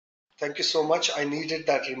Thank you so much. I needed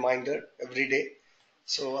that reminder every day.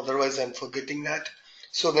 So otherwise I'm forgetting that.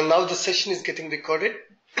 So then now the session is getting recorded.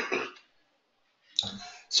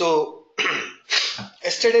 So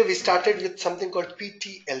yesterday we started with something called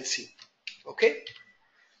PTLC. Okay?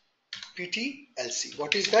 PTLC.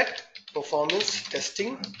 What is that? Performance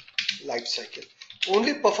testing life cycle.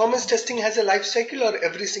 Only performance testing has a life cycle, or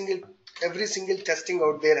every single testing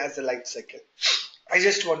out there has a life cycle? I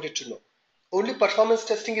just wanted to know. Only performance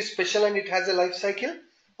testing is special and it has a life cycle,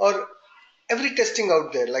 or every testing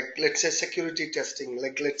out there, like let's say security testing,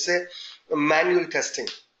 like let's say manual testing,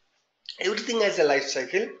 everything has a life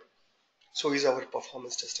cycle. So is our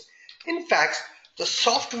performance testing. In fact, the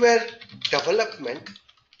software development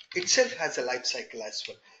itself has a life cycle as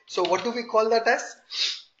well. So what do we call that as?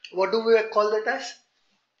 What do we call that as?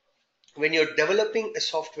 When you're developing a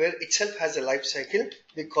software, itself has a life cycle.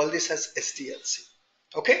 We call this as SDLC.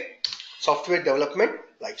 Okay? Software development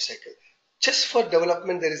life cycle. Just for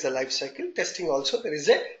development there is a life cycle. Testing also there is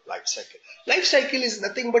a life cycle. Life cycle is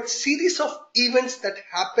nothing but series of events that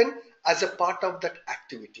happen as a part of that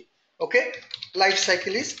activity. Okay? Life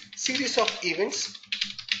cycle is series of events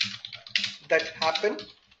that happen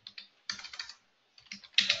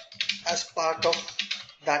as part of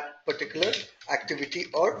that particular activity,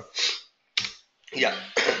 or yeah.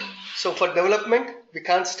 So for development, we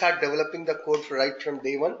can't start developing the code right from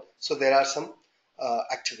day one. So there are some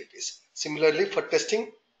activities. Similarly for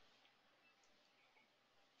testing,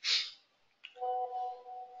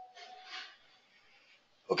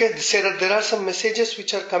 okay, there are some messages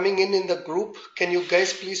which are coming in the group. Can you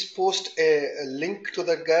guys please post a link to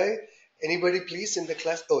that guy? Anybody please in the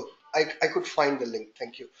class? Oh, I could find the link.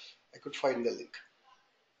 Thank you. I could find the link.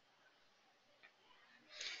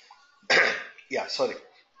 Yeah, sorry.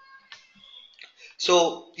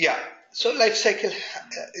 So yeah, so life cycle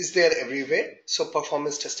is there everywhere. So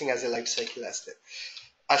performance testing has a life cycle as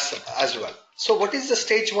well. So what is the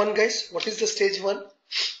stage one, guys? What is the stage one?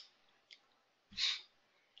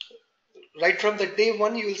 Right from the day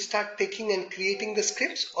one, you will start taking and creating the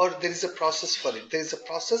scripts, or there is a process for it. There is a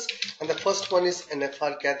process, and the first one is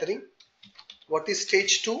NFR gathering. What is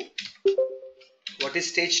stage two? What is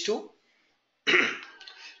stage two?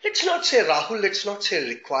 Let's not say, Rahul, let's not say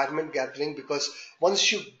requirement gathering, because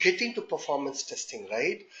once you get into performance testing,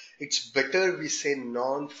 right, it's better we say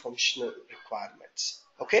non-functional requirements.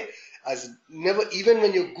 Okay? As never, even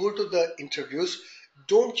when you go to the interviews,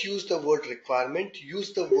 don't use the word requirement,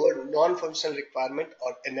 use the word non-functional requirement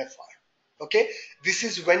or NFR. Okay? This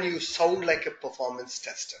is when you sound like a performance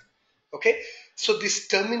tester. Okay? So these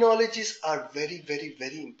terminologies are very, very,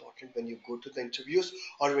 very important when you go to the interviews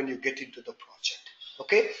or when you get into the project.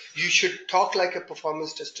 Okay, you should talk like a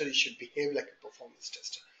performance tester, you should behave like a performance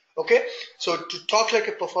tester. Okay, so to talk like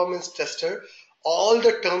a performance tester, all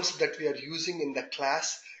the terms that we are using in the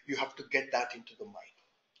class, you have to get that into the mind.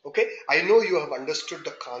 Okay, I know you have understood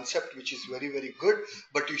the concept, which is very, very good,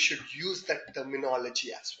 but you should use that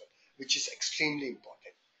terminology as well, which is extremely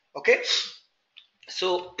important. Okay,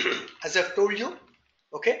 so as I've told you,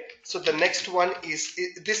 okay, so the next one is,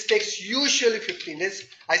 this takes usually 15 days.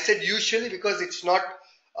 I said usually because it's not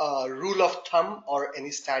a rule of thumb or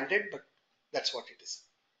any standard, but that's what it is.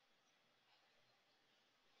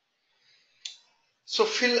 So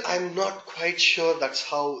Phil, I'm not quite sure that's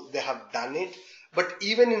how they have done it, but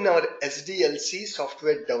even in our SDLC,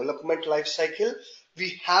 software development lifecycle,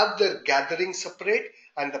 we have the gathering separate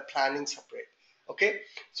and the planning separate. Okay,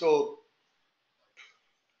 so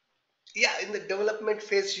yeah, in the development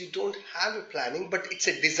phase, you don't have a planning, but it's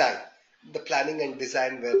a design. The planning and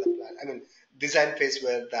design where design phase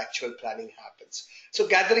where the actual planning happens. So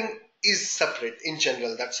gathering is separate in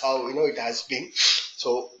general. That's how, it has been.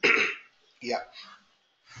 So yeah.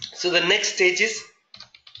 So the next stage is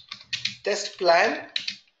test plan,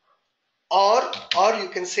 or you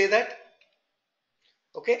can say that,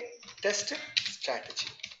 okay, test strategy.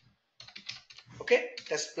 Okay,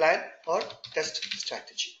 test plan or test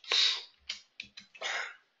strategy.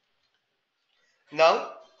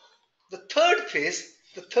 Now, the third phase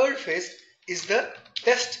is the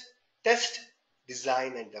test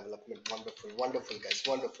design and development. Wonderful guys,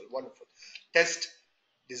 wonderful. Test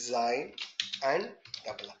design and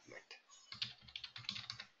development.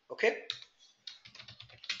 Okay.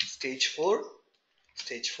 Stage 4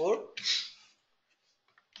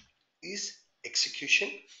 is execution.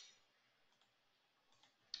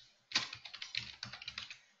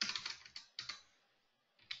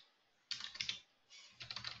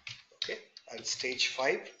 Okay, and stage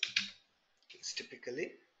 5 is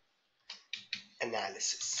typically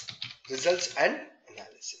analysis, results and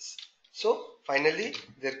analysis. So finally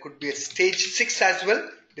there could be a stage 6 as well,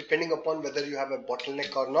 depending upon whether you have a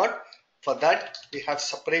bottleneck or not. For that, we have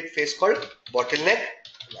separate phase called bottleneck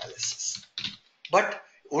analysis. But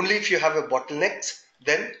only if you have a bottleneck,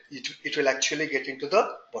 then it will actually get into the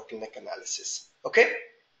bottleneck analysis. Okay.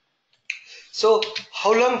 So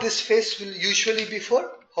how long this phase will usually be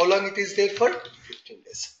for? How long it is there for? 15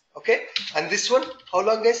 days. Okay. And this one, how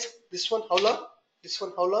long guys? This one, how long? This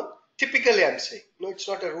one, how long? Typically, I'm saying. No, it's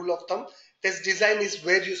not a rule of thumb. Test design is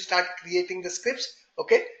where you start creating the scripts.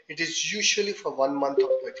 Okay. It is usually for 1 month or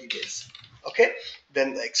 30 days. Okay.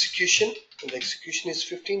 Then the execution. And the execution is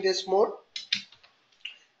 15 days more.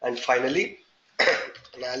 And finally,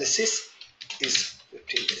 analysis is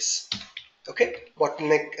 15 days. Okay.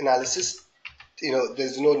 Bottleneck analysis.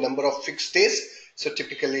 There's no number of fixed days. So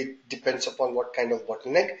typically it depends upon what kind of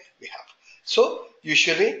bottleneck we have. So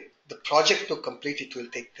usually the project to complete it will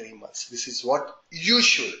take 3 months. This is what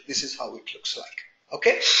usually, this is how it looks like.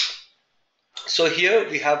 Okay. So here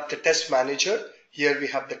we have the test manager. Here we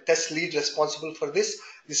have the test lead responsible for this.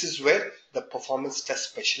 This is where the performance test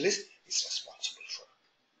specialist is responsible for.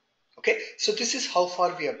 Okay, so this is how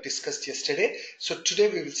far we have discussed yesterday. So today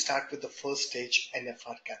we will start with the first stage,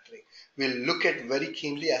 NFR gathering. We'll look at very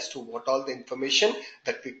keenly as to what all the information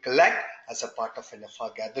that we collect as a part of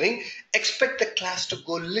NFR gathering. Expect the class to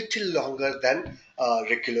go little longer than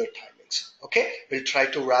regular timings. Okay, we'll try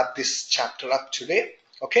to wrap this chapter up today.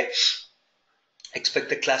 Okay, expect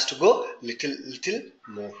the class to go little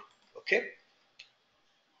more. Okay.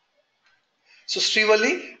 So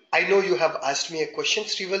Srivalli, I know you have asked me a question.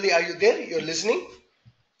 Srivalli, are you there? You're listening?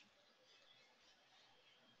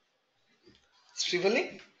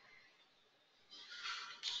 Srivalli?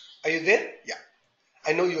 Are you there? Yeah.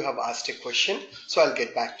 I know you have asked a question, so I'll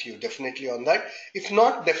get back to you definitely on that. If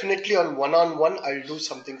not, definitely on one-on-one, I'll do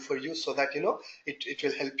something for you so that, it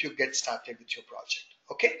will help you get started with your project.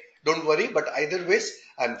 Okay? Don't worry, but either ways,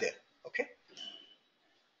 I'm there. Okay?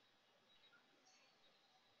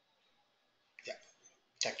 Yeah.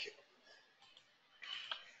 Thank you.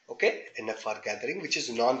 Okay, NFR gathering, which is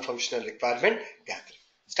non-functional requirement gathering.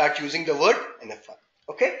 Start using the word NFR.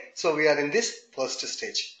 Okay, so we are in this first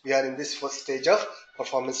stage. We are in this first stage of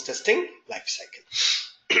performance testing life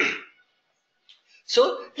cycle.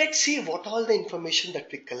 So let's see what all the information that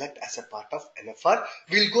we collect as a part of NFR.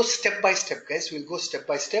 We'll go step by step, guys. We'll go step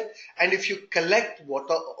by step. And if you collect what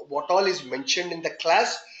all is mentioned in the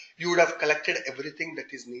class, you would have collected everything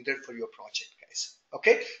that is needed for your project, guys.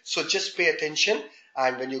 Okay, so just pay attention,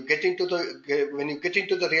 and when you get into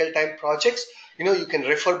the real-time projects, you can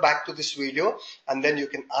refer back to this video, and then you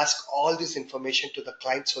can ask all this information to the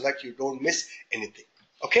client so that you don't miss anything.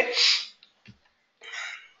 Okay.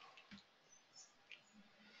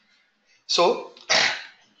 So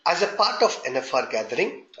as a part of NFR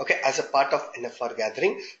gathering,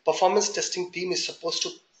 performance testing team is supposed to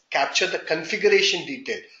capture the configuration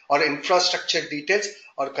detail or infrastructure details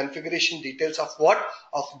or configuration details of what?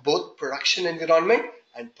 Of both production environment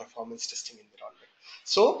and performance testing environment.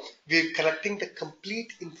 So we're collecting the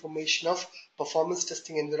complete information of performance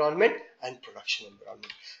testing environment and production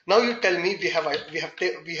environment. Now you tell me, we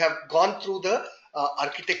have gone through the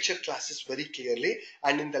architecture classes very clearly,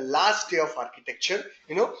 and in the last day of architecture,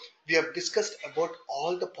 we have discussed about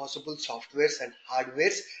all the possible softwares and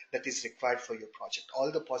hardwares that is required for your project,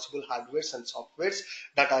 all the possible hardwares and softwares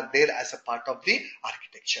that are there as a part of the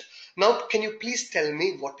architecture. Now, can you please tell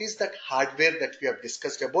me what is that hardware that we have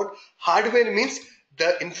discussed about? Hardware means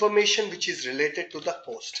the information which is related to the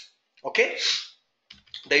host. Okay,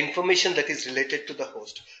 the information that is related to the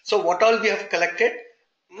host. So what all we have collected?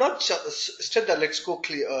 Not Shraddha, let's go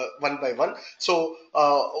clear one by one. So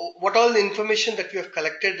what all the information that we have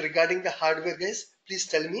collected regarding the hardware, guys? Please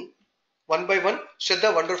tell me one by one.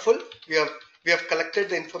 Shraddha, wonderful. We have collected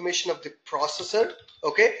the information of the processor.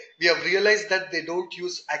 Okay, we have realized that they don't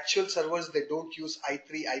use actual servers. They don't use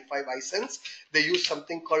i3, i5, iSense. They use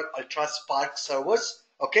something called Ultra Spark servers.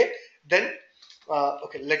 Okay, then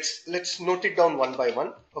okay, let's note it down one by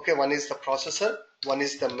one. Okay, one is the processor, one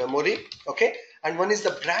is the memory. Okay, and one is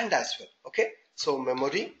the brand as well. Okay, so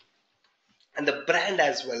memory and the brand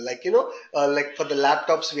as well, like like for the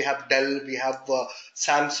laptops we have Dell, we have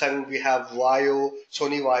Samsung, we have Vaio,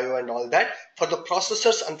 Sony Vaio and all that. For the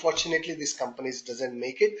processors, unfortunately these companies doesn't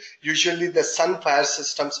make it. Usually the Sunfire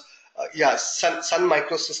systems, Sun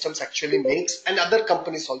Microsystems actually makes, and other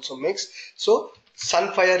companies also makes. So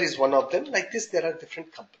Sunfire is one of them. Like this, there are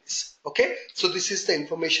different companies. Okay, so this is the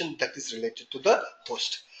information that is related to the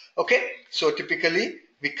host. Okay, so typically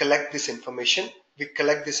we collect this information.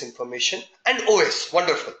 And OS,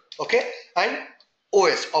 wonderful. Okay, and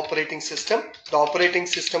OS, operating system. The operating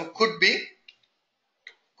system could be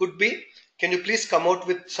Can you please come out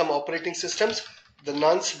with some operating systems? The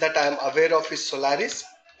nuns that I am aware of is Solaris,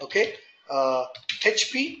 okay,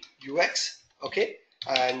 HP, UX, okay,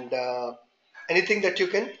 and anything that you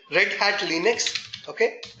can. Red Hat Linux,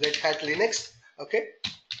 okay, Red Hat Linux, okay,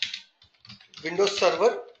 Windows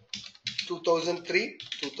Server 2003,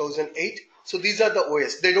 2008. So these are the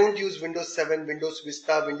OS. They don't use Windows 7, Windows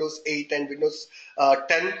Vista, Windows 8 and Windows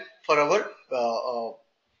 10 for our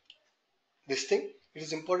this thing. It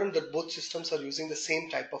is important that both systems are using the same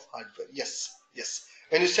type of hardware. Yes, yes.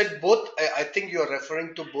 When you said both, I think you are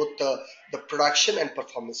referring to both the production and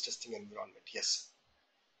performance testing environment. Yes.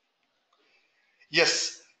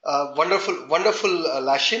 Yes. Wonderful, wonderful,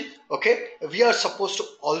 Lashin. Okay. We are supposed to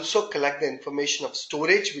also collect the information of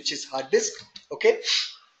storage, which is hard disk. Okay.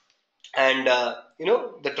 And you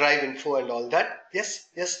know, the drive info and all that. Yes,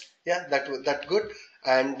 yes, yeah, that good.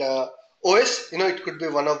 And OS, you know, it could be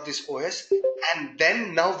one of these OS. And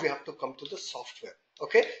then now we have to come to the software.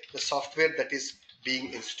 Okay, the software that is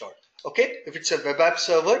being installed. Okay, if it's a web app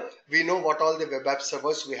server, we know what all the web app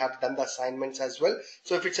servers, we have done the assignments as well.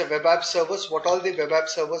 So if it's a web app servers, what all the web app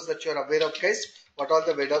servers that you are aware of, guys? What all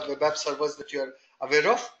the web app servers that you are aware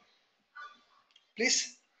of?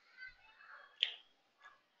 Please,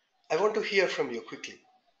 I want to hear from you quickly.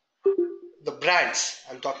 The brands,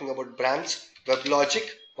 I'm talking about brands. WebLogic,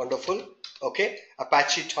 wonderful. Okay.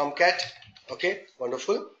 Apache Tomcat, okay,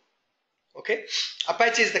 wonderful. Okay.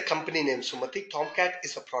 Apache is the company name, Sumati. Tomcat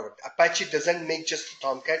is a product. Apache doesn't make just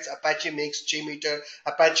Tomcats. Apache makes Jmeter.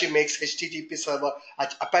 Apache makes HTTP server.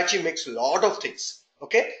 Apache makes a lot of things.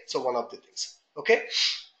 Okay. So one of the things. Okay.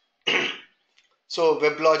 So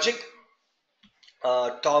WebLogic,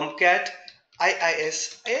 Tomcat,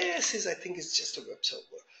 IIS is, I think, is just a web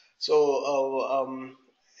server. So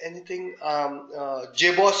anything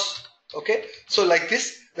JBoss, okay. So like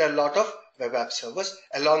this, there are a lot of web app servers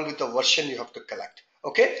along with the version you have to collect.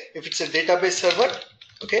 Okay, if it's a database server,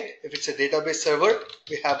 okay, if it's a database server,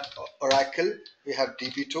 we have Oracle, we have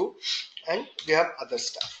DB2, and we have other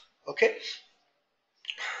stuff. Okay,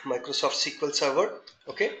 Microsoft SQL Server.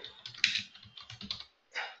 Okay,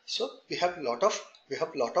 so we have lot of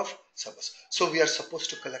servers. So we are supposed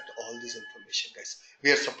to collect all this information, guys.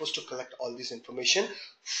 We are supposed to collect all this information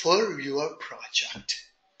for your project.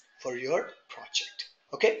 For your project.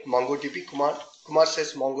 Okay. MongoDB. Kumar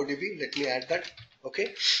says MongoDB. Let me add that.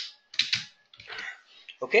 Okay.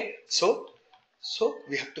 Okay. So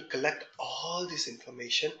we have to collect all this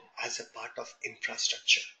information as a part of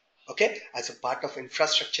infrastructure. Okay, as a part of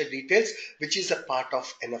infrastructure details, which is a part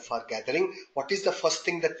of NFR gathering. What is the first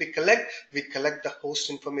thing that we collect? We collect the host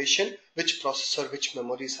information, which processor, which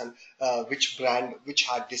memories, and which brand, which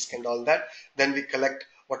hard disk, and all that. Then we collect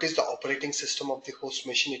what is the operating system of the host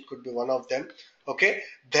machine. It could be one of them. Okay,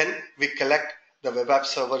 then we collect the web app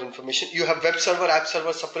server information. You have web server, app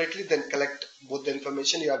server separately, then collect both the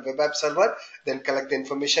information. You have web app server, then collect the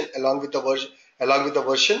information along with the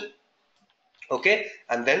version. Okay,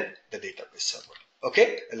 and then the database server.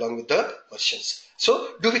 Okay, along with the versions.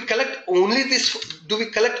 So do we collect only this? Do we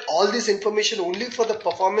collect all this information only for the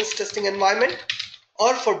performance testing environment,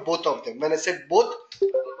 or for both of them? When I said both,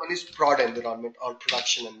 one is prod environment or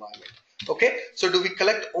production environment. Okay, so do we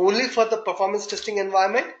collect only for the performance testing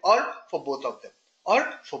environment, or for both of them? Or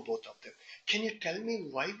for both of them? Can you tell me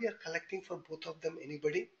why we are collecting for both of them?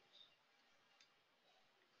 Anybody?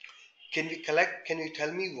 Can you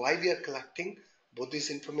tell me why we are collecting both this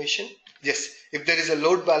information? Yes, if there is a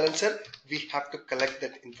load balancer, we have to collect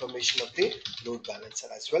that information of the load balancer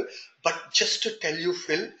as well. But just to tell you,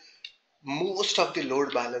 Phil, most of the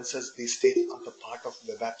load balancers these days are the part of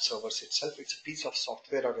web app servers itself. It's a piece of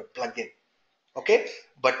software or a plugin. Okay,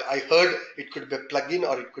 but I heard it could be a plugin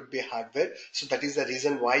or it could be hardware. So that is the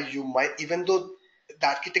reason why you might, even though the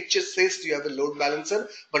architecture says you have a load balancer,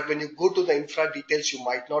 but when you go to the infra details, you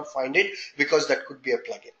might not find it because that could be a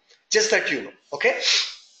plugin. Just that you know. Okay.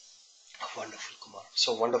 Wonderful, Kumar.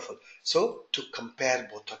 So wonderful. So to compare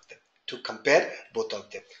both of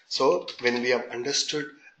them. So when we have understood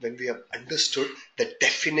the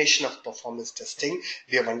definition of performance testing,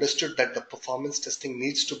 we have understood that the performance testing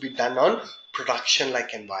needs to be done on production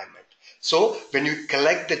like environment. So when you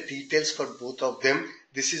collect the details for both of them,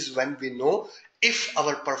 this is when we know if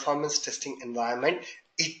our performance testing environment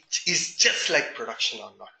it is just like production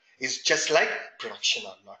or not. Is just like production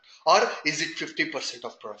or not, or is it 50%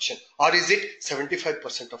 of production, or is it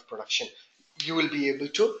 75% of production? You will be able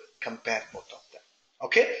to compare both of them.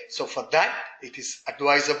 Okay, so for that it is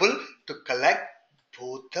advisable to collect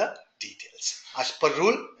both the details. As per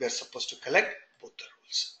rule, we are supposed to collect both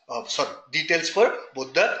the details for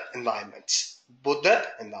both the environments.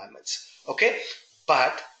 Okay,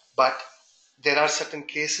 but there are certain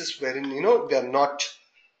cases wherein, they are not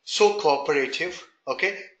so cooperative.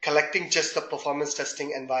 Okay, collecting just the performance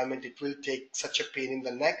testing environment, it will take such a pain in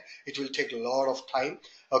the neck. It will take a lot of time.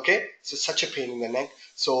 Okay, so such a pain in the neck.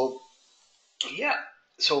 So yeah,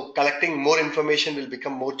 so collecting more information will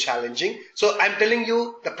become more challenging. So I'm telling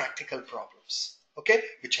you the practical problems, okay,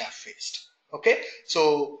 which I have faced. Okay,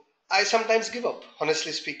 so I sometimes give up,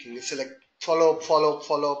 honestly speaking. It's like follow up, follow up,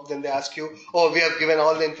 follow up. Then they ask you, oh, we have given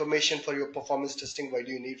all the information for your performance testing. Why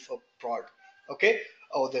do you need for prod? Okay,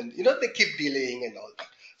 oh, then they keep delaying and all that.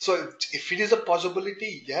 So if it is a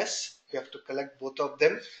possibility, yes, you have to collect both of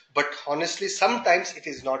them. But honestly, sometimes it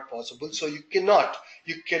is not possible. So you cannot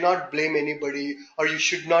blame anybody, or you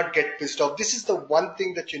should not get pissed off. This is the one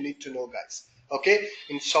thing that you need to know, guys. Okay,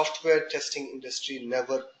 in software testing industry,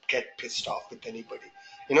 never get pissed off with anybody.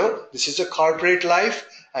 This is a corporate life,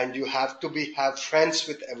 and you have to have friends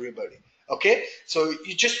with everybody. Okay, so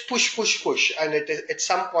you just push, and at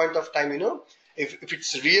some point of time, if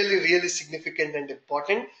it's really really significant and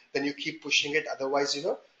important, then you keep pushing it. Otherwise,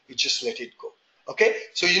 you just let it go. Okay,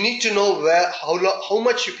 so you need to know how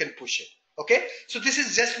much you can push it. Okay, so this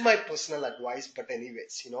is just my personal advice, but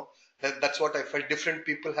anyways, that's what I felt. Different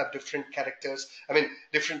people have different characters. I mean,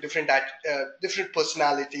 different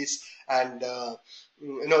personalities, and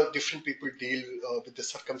different people deal with the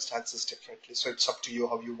circumstances differently. So it's up to you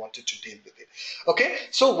how you wanted to deal with it. Okay,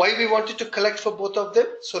 so why we wanted to collect for both of them,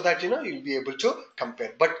 so that you'll be able to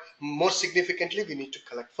compare. But more significantly, we need to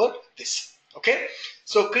collect for this. Okay,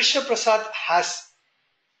 so Krishna Prasad has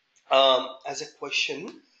as a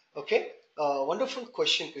question. Okay, wonderful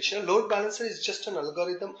question, Krishna. Load balancer is just an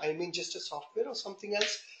algorithm, I mean just a software or something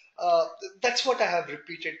else? uh, that's what I have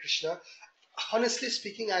repeated, Krishna. Honestly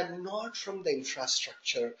speaking, I'm not from the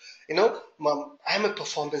infrastructure. I'm a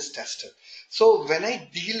performance tester. So when I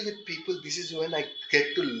deal with people, this is when I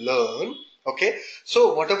get to learn. Okay,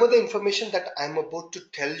 so whatever the information that I'm about to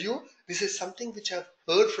tell you, this is something which I've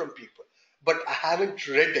heard from people, but I haven't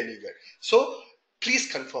read anywhere. So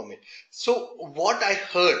please confirm it. So what I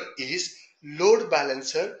heard is load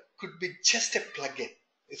balancer could be just a plugin.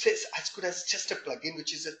 It says as good as just a plugin,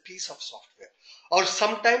 which is a piece of software, or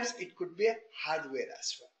sometimes it could be a hardware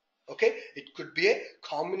as well. Okay, it could be a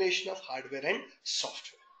combination of hardware and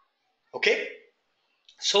software. Okay,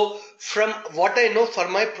 so from what I know, for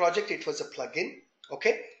my project it was a plugin.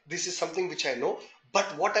 Okay, this is something which I know, but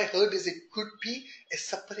what I heard is it could be a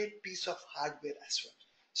separate piece of hardware as well.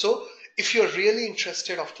 So if you're really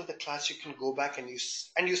interested, after the class you can go back and you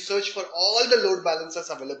search for all the load balancers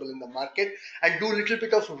available in the market, and do a little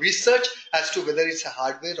bit of research as to whether it's a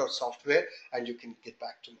hardware or software, and you can get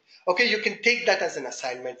back to me. Okay, you can take that as an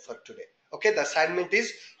assignment for today. Okay, the assignment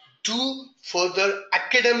is do further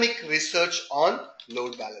academic research on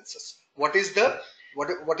load balancers. What is the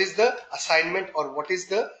assignment, or what is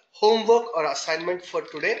the homework or assignment for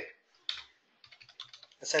today?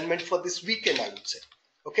 Assignment for this weekend, I would say.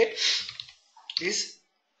 Okay, is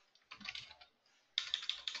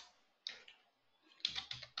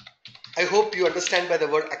I hope you understand by the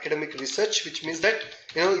word academic research, which means that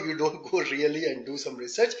you don't go really and do some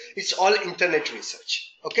research. It's all internet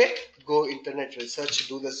research. Okay, go internet research,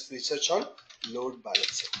 do this research on load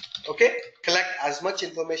balancing. Okay, collect as much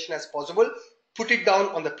information as possible, put it down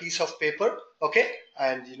on the piece of paper. Okay,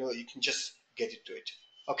 and you can just get it to it.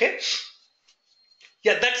 Okay.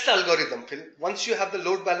 Yeah, that's the algorithm, Phil. Once you have the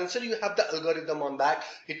load balancer, you have the algorithm on that.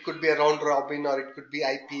 It could be a round robin, or it could be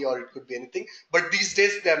IP, or it could be anything. But these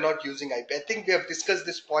days they are not using IP. I think we have discussed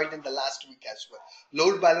this point in the last week as well.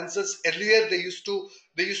 Load balancers earlier, they used to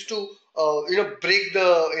break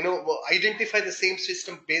the identify the same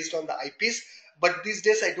system based on the IPs. But these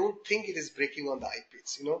days I don't think it is breaking on the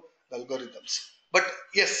IPs. The algorithms. But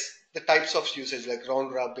yes, the types of usage like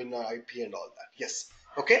round robin or IP and all that. Yes.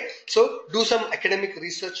 Okay, so do some academic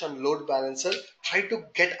research on load balancer. Try to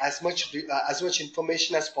get as much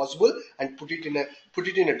information as possible, and put it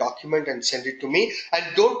in a document and send it to me. And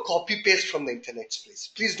don't copy paste from the internet, please.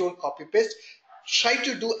 Please don't copy paste. Try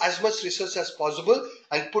to do as much research as possible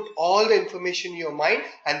and put all the information in your mind,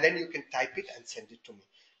 and then you can type it and send it to me.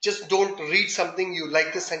 Just don't read something you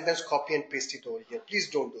like the sentence, copy and paste it over here. Please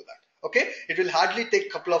don't do that. Okay, it will hardly take a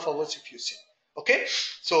couple of hours if you see. Okay,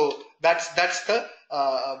 so that's the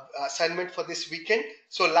assignment for this weekend.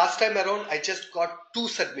 So last time around I just got 2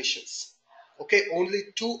 submissions. Okay,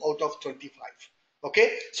 only 2 out of 25.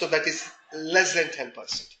 Okay, so that is less than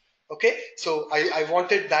 10%. Okay, so I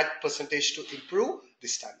wanted that percentage to improve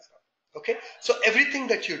this time around. Okay, so everything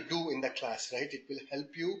that you do in the class, right, it will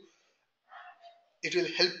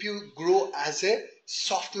help you grow as a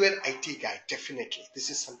software IT guy. Definitely, this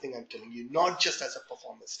is something I'm telling you, not just as a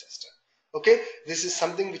performance tester. Okay, this is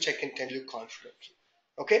something which I can tell you confidently.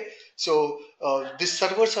 Okay, so these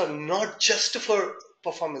servers are not just for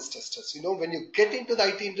performance testers. You know, when you get into the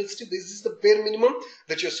IT industry, this is the bare minimum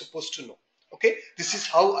that you're supposed to know. Okay, this is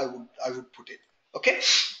how I would put it. Okay,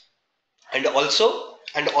 and also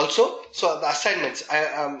so the assignments, I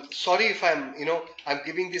am sorry if I'm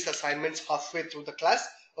giving these assignments halfway through the class.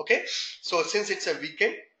 Okay, so since it's a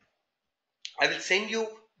weekend, I will send you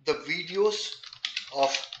the videos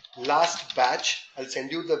of last batch. I'll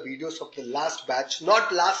send you the videos of the last batch,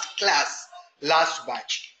 not last class, last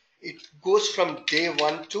batch. It goes from day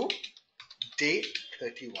 1 to day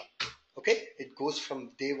 31. Okay, it goes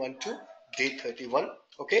from day 1 to day 31.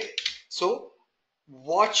 Okay, so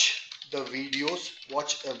watch the videos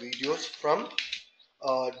from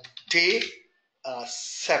uh, day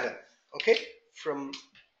 7. Okay, from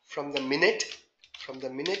from the minute from the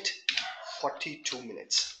minute 42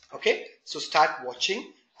 minutes. Okay, so start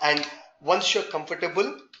watching, and once you're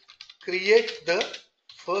comfortable, create the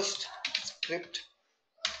first script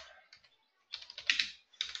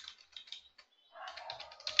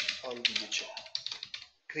on VHN.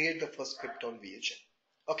 Create the first script on VHN.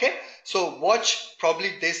 Okay, so watch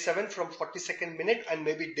probably day 7 from 42nd minute, and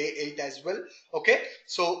maybe day 8 as well. Okay,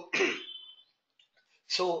 so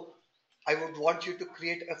so I would want you to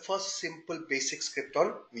create a first simple basic script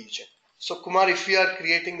on VHN. So Kumar, if we are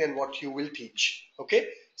creating, then what you will teach. Okay,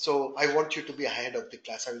 so I want you to be ahead of the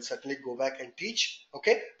class. I will certainly go back and teach.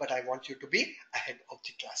 Okay, but I want you to be ahead of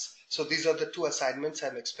the class. So these are the 2 assignments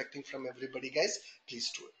I'm expecting from everybody, guys.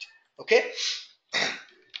 Please do it. Okay,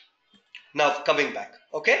 now coming back.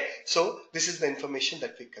 Okay, so this is the information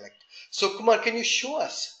that we collect. So Kumar, can you show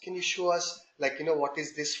us like, what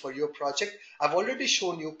is this for your project? I've already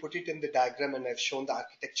shown you, put it in the diagram, and I've shown the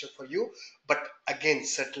architecture for you, but again,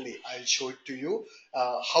 certainly I'll show it to you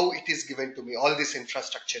how it is given to me, all these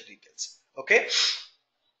infrastructure details. Okay,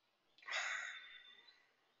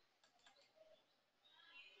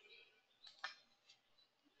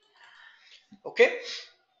 okay,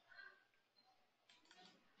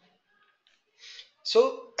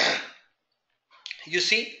 so you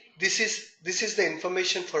see, this is the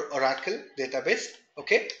information for Oracle database.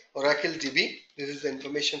 Okay, Oracle DB. This is the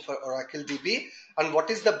information for Oracle DB. And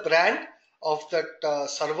what is the brand of that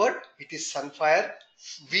server? It is Sunfire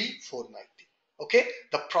V490. Okay,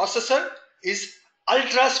 the processor is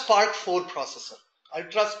Ultra Spark 4 processor.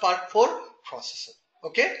 Ultra Spark 4 processor.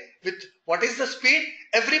 Okay, with what is the speed?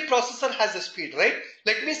 Every processor has a speed, right?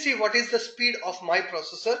 Let me see what is the speed of my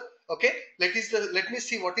processor. Okay, let me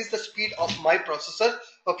see what is the speed of my processor.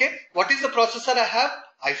 Okay, what is the processor I have?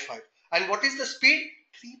 i5. And what is the speed?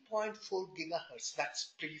 3.4 gigahertz.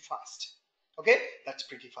 That's pretty fast. Okay, that's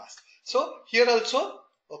pretty fast. So here also,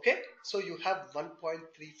 okay, so you have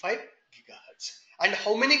 1.35 gigahertz. And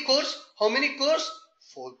how many cores? 4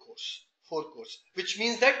 cores. 4 cores, which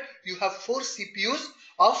means that you have 4 CPUs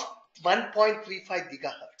of 1.35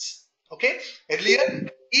 gigahertz. Okay, earlier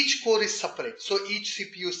each core is separate, so each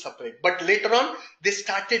CPU is separate, but later on they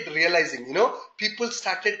started realizing, people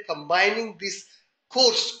started combining these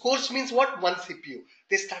cores means what? One CPU.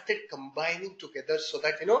 They started combining together so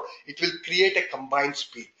that it will create a combined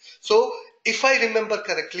speed. So if I remember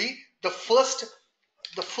correctly, the first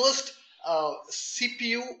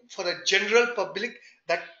CPU for a general public,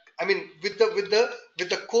 that I mean with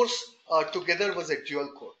the cores together, was a dual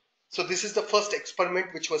core. So this is the first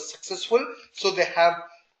experiment which was successful. So they have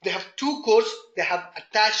 2 cores, they have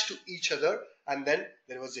attached to each other, and then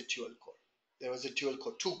there was a dual core. There was a dual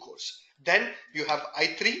core, 2 cores. Then you have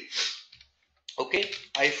i3, okay,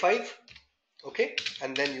 i5, okay,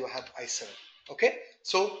 and then you have i7. Okay,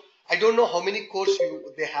 so I don't know how many cores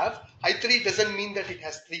they have. i3 doesn't mean that it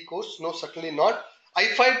has 3 cores. No, certainly not.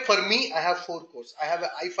 i5, for me, I have 4 cores. I have an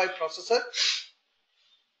i5 processor.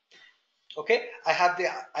 Okay, I have the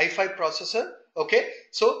i5 processor. Okay,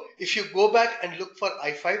 so if you go back and look for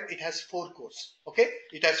i5, it has 4 cores. Okay,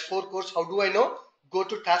 it has 4 cores. How do I know? Go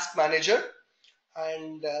to task manager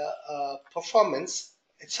and performance.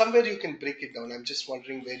 It's somewhere you can break it down. I'm just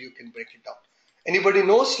wondering where you can break it down. Anybody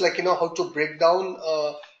knows, like, how to break down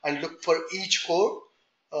and look for each core?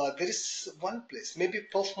 There is one place. Maybe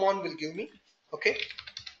Perfmon will give me. Okay,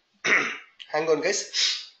 hang on, guys.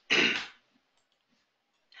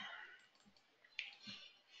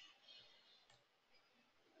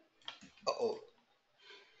 Uh-oh.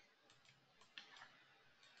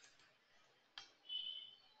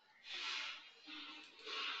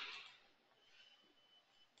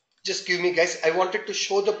 Just give me, guys. I wanted to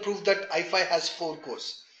show the proof that i5 has 4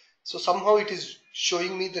 cores. So somehow it is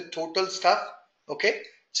showing me the total stuff. Okay,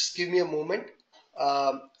 just give me a moment.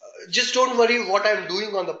 just don't worry what I'm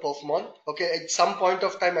doing on the perfmon. Okay, at some point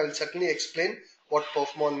of time I will certainly explain what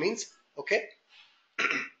perfmon means. Okay.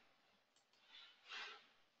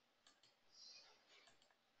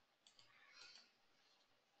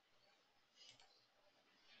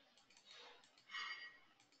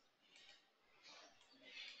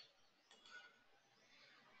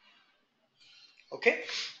 Okay.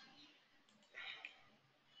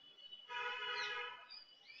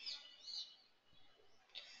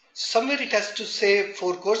 Somewhere it has to say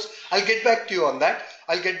 4 cores. I'll get back to you on that.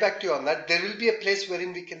 I'll get back to you on that. There will be a place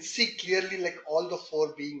wherein we can see clearly like all the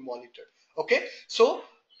 4 being monitored. Okay. So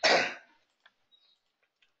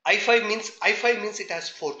I5 means it has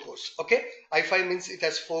 4 cores. Okay. I5 means it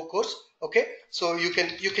has 4 cores. Okay. So you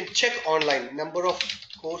can check online number of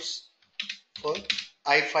cores for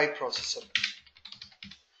i5 processor.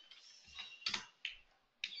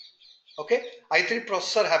 Okay, i3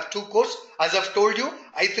 processor have 2 cores. As I've told you,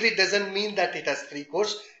 i3 doesn't mean that it has 3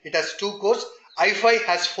 cores. It has 2 cores. i5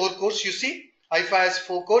 has 4 cores. You see, i5 has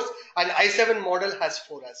 4 cores, and i7 model has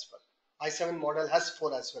 4 as well. i7 model has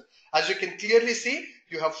 4 as well. As you can clearly see,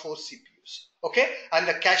 you have 4 CPUs. Okay, and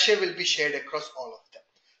the cache will be shared across all of them.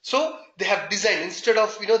 So they have designed, instead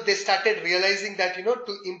of, they started realizing that,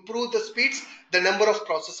 to improve the speeds, the number of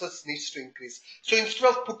processors needs to increase. So instead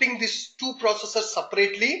of putting these 2 processors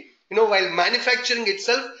separately, while manufacturing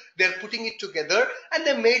itself, they're putting it together, and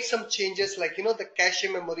they made some changes like, the cache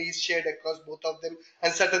memory is shared across both of them,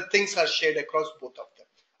 and certain things are shared across both of them.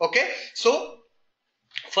 Okay. So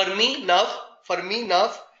for me now,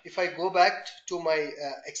 if I go back to my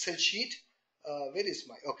Excel sheet, where is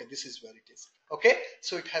my, okay, this is where it is. Okay,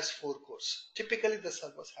 so it has 4 cores. Typically the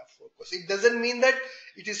servers have 4 cores. It doesn't mean that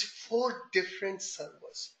it is 4 different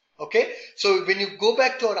servers. Okay, so when you go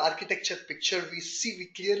back to our architecture picture, we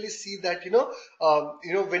clearly see that,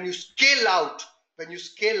 when you scale out,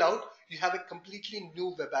 you have a completely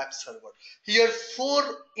new web app server. Here 4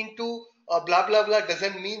 into blah blah blah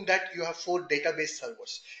doesn't mean that you have 4 database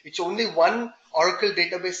servers. It's only one Oracle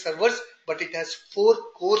database servers, but it has 4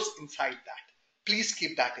 cores inside that. Please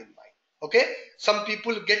keep that in mind. Okay, some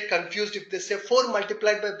people get confused if they say 4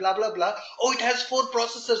 multiplied by blah blah blah. Oh, it has 4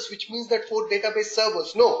 processors, which means that 4 database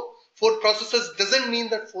servers. No, 4 processors doesn't mean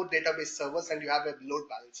that 4 database servers and you have a load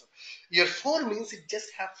balancer. Here 4 means it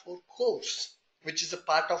just have 4 cores, which is a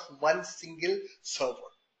part of one single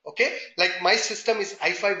server. Okay, like my system is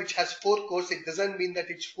i5, which has 4 cores. It doesn't mean that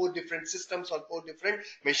it's 4 different systems or 4 different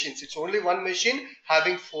machines. It's only one machine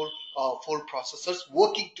having 4 processors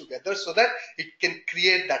working together so that it can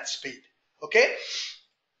create that speed. Okay,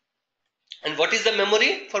 and what is the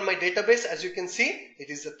memory for my database? As you can see, it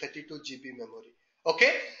is a 32 GB memory.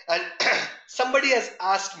 Okay, and somebody has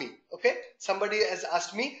asked me,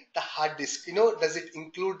 the hard disk, does it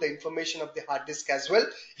include the information of the hard disk as well?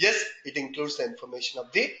 Yes, it includes the information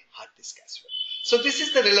of the hard disk as well. So this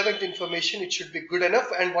is the relevant information. It should be good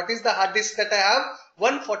enough. And what is the hard disk that I have?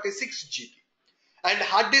 146 GB. And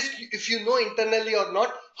hard disk, if you know internally or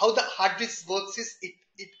not, how the hard disk works is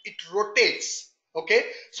it rotates. Okay,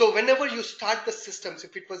 so whenever you start the systems,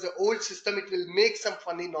 if it was an old system, it will make some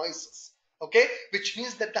funny noises. Okay, which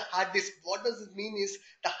means that the hard disk, what does it mean is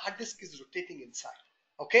the hard disk is rotating inside.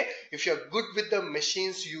 Okay, if you're good with the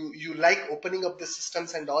machines, you like opening up the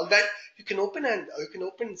systems and all that, you can open and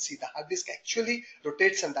see the hard disk actually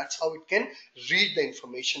rotates, and that's how it can read the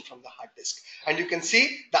information from the hard disk. And you can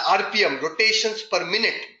see the RPM, rotations per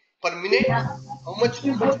minute. How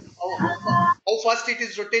fast it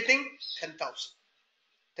is rotating?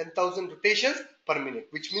 10,000 rotations per minute,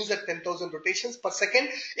 which means that 10,000 rotations per second.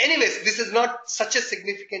 Anyways, this is not such a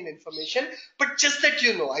significant information, but just that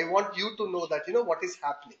I want you to know that what is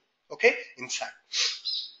happening, okay, inside.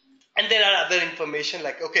 And there are other information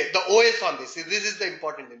like, okay, the OS on this is the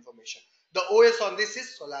important information. The OS on this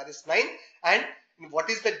is Solaris 9. And what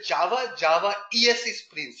is the Java? Java ES is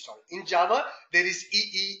pre-installed. In Java, there is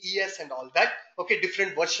EE, ES and all that. Okay,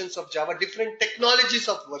 different versions of Java, different technologies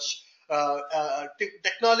of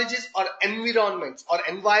technologies or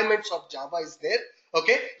environments of Java is there.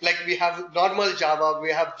 Okay, like we have normal Java,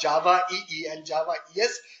 we have Java EE and Java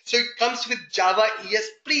ES. So it comes with Java ES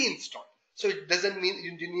pre-installed. So it doesn't mean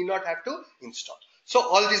you need not have to install. So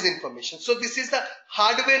all this information. So this is the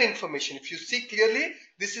hardware information. If you see clearly,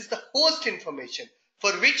 this is the host information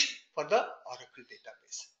for which? For the Oracle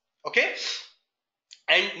database. Okay.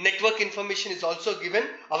 And network information is also given.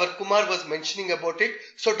 Our Kumar was mentioning about it.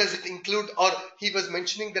 So does it include, or he was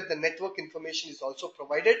mentioning that the network information is also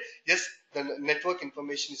provided. Yes, the network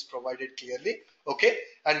information is provided clearly. Okay.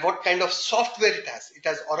 And what kind of software it has? It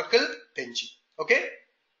has Oracle 10G. Okay.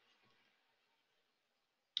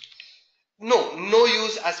 no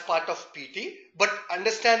use as part of PT, but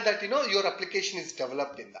understand that your application is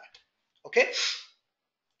developed in that. Okay.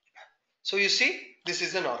 So you see, this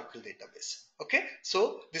is an Oracle database. Okay,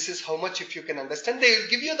 so this is how much, if you can understand, they will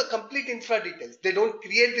give you the complete infra details. They don't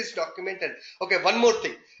create this document. And okay, one more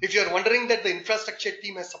thing, if you are wondering that the infrastructure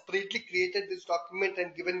team has separately created this document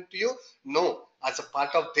and given it to you, no, as a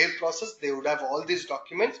part of their process, they would have all these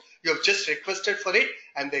documents. You have just requested for it,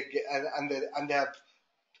 and they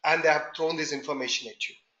have thrown this information at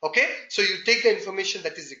you. Okay, so you take the information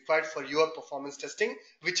that is required for your performance testing,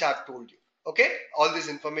 which I have told you. Okay, all this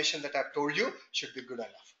information that I've told you should be good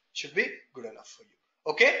enough. Should be good enough for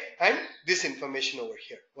you. Okay, and this information over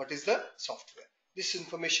here, what is the software? This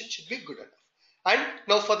information should be good enough. And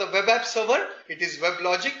now for the web app server, it is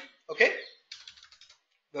WebLogic. Okay,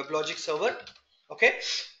 WebLogic server. Okay,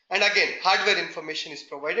 and again, hardware information is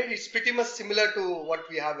provided. It's pretty much similar to what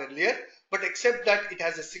we have earlier, but except that it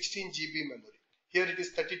has a 16 GB memory. Here it is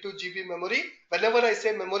 32 GB memory. Whenever I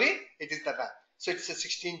say memory, it is the RAM. So it's a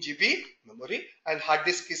 16 GB memory, and hard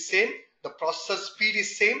disk is same. The processor speed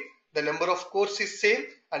is same. The number of cores is same,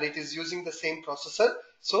 and it is using the same processor.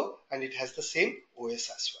 So, and it has the same OS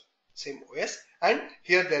as well. Same OS. And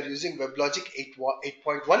here they are using WebLogic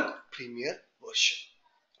 8.1 Premier version.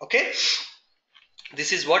 Okay.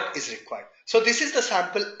 This is what is required. So this is the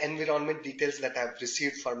sample environment details that I have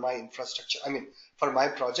received for my infrastructure. I mean, for my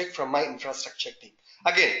project from my infrastructure team.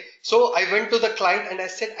 Again, so I went to the client and I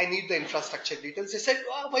said, I need the infrastructure details. They said,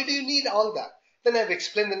 oh, why do you need all that? Then I've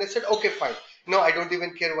explained and I said, okay, fine. No, I don't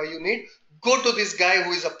even care why you need. Go to this guy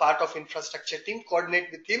who is a part of infrastructure team, coordinate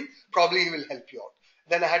with him. Probably he will help you out.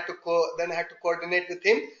 Then I had to coordinate with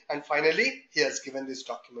him, and finally he has given this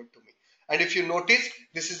document to me. And if you notice,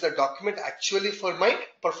 this is the document actually for my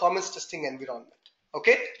performance testing environment.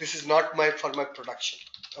 Okay, this is not for my production.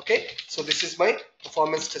 Okay, so this is my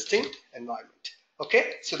performance testing environment.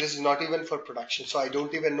 Okay, so this is not even for production. So I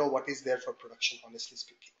don't even know what is there for production, honestly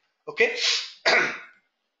speaking. Okay,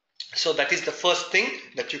 so that is the first thing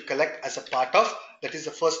that you collect as a part of. That is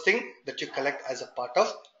the first thing that you collect as a part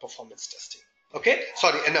of performance testing. Okay,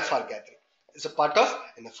 sorry, NFR gathering is a part of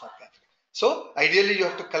NFR gathering. So ideally you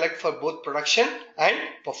have to collect for both production and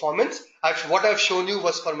performance. What I've shown you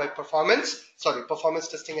was for my performance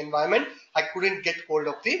testing environment. I couldn't get hold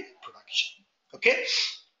of the production. Okay.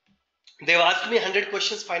 They've asked me 100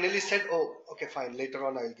 questions, finally said, oh, okay, fine, later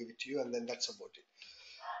on I will give it to you, and then that's about it.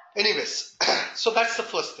 Anyways, so that's the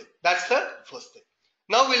first thing.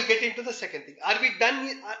 Now we'll get into the second thing. Are we done?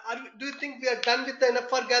 Do you think we are done with the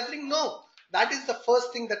NFR gathering? No. That is the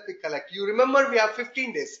first thing that we collect. You remember we have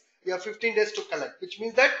 15 days. We have 15 days to collect, which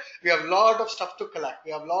means that we have a lot of stuff to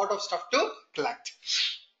collect.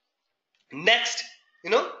 Next,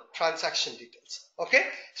 transaction details. Okay,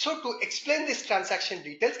 so to explain this transaction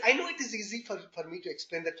details, I know it is easy for me to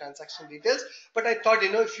explain the transaction details, but I thought,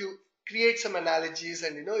 if you create some analogies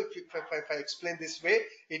and if I explain this way,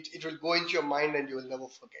 it will go into your mind and you will never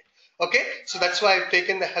forget. Okay, so that's why I've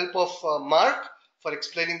taken the help of Mark for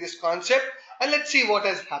explaining this concept. And let's see what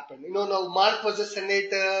has happened. Now Mark was a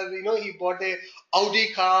senator, he bought a Audi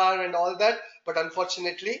car and all that, but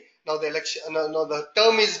unfortunately now the election, now the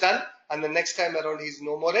term is done, and the next time around he's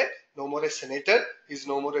no more a senator, he's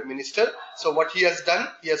no more a minister. So what he has done,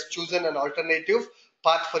 he has chosen an alternative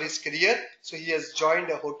path for his career. So he has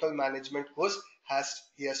joined a hotel management course.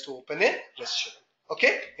 He has to open a restaurant.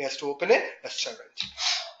 Okay, he has to open a restaurant.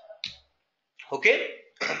 Okay.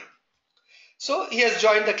 So he has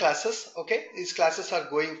joined the classes. Okay, his classes are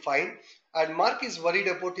going fine, and Mark is worried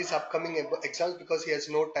about his upcoming exams because he has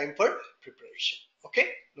no time for preparation. Okay,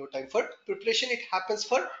 no time for preparation. It happens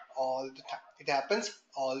for all the time. It happens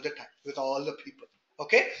all the time with all the people.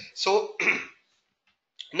 Okay, so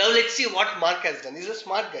now let's see what Mark has done. He's a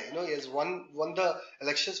smart guy. He has won the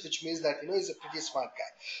elections, which means that he's a pretty smart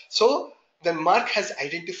guy. So then Mark has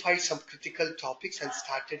identified some critical topics and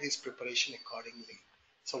started his preparation accordingly.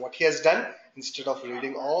 So what he has done, instead of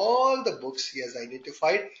reading all the books, he has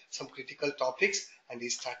identified some critical topics and he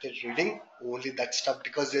started reading only that stuff,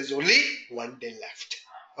 because there's only one day left.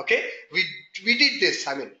 Okay, we did this.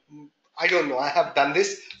 I mean, I don't know, I have done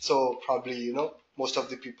this, so probably most of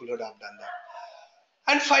the people would have done that.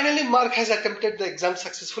 And finally Mark has attempted the exam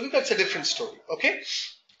successfully. That's a different story. Okay.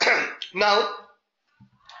 Now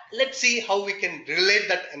let's see how we can relate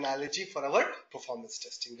that analogy for our performance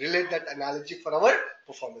testing.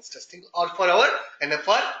 Or for our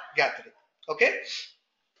NFR gathering. Okay.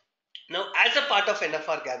 Now, as a part of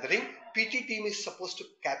NFR gathering, PT team is supposed to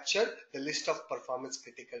capture the list of performance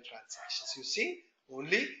critical transactions. You see,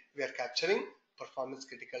 only we are capturing performance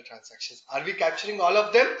critical transactions. Are we capturing all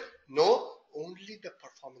of them? No, only the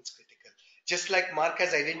performance critical. Just like Mark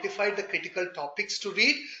has identified the critical topics to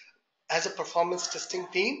read, as a performance testing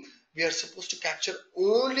team, we are supposed to capture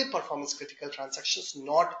only performance critical transactions,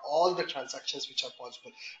 not all the transactions which are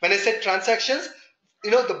possible. When I said transactions,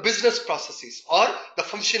 the business processes or the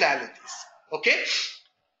functionalities. Okay.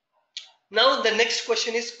 Now the next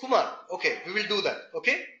question is Kumar. Okay, we will do that.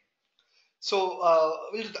 Okay. So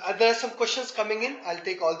there are some questions coming in. I'll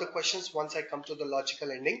take all the questions once I come to the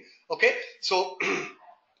logical ending. Okay. So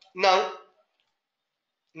now.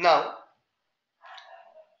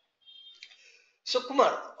 So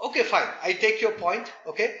Kumar, okay, fine. I take your point.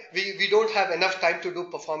 Okay, we don't have enough time to do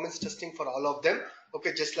performance testing for all of them.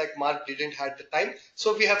 Okay, just like Mark didn't have the time,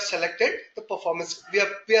 so we have selected the performance. We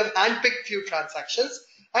have handpicked few transactions,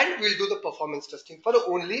 and we'll do the performance testing for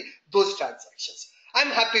only those transactions. I'm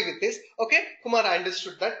happy with this. Okay, Kumar, I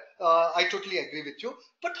understood that. I totally agree with you.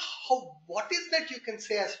 But what is that you can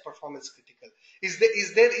say as performance critical? Is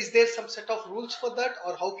there some set of rules for that,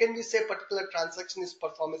 or how can we say particular transaction is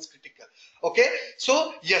performance critical? Okay,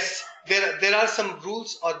 so yes, there are some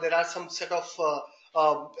rules, or there are some set of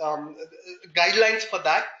guidelines for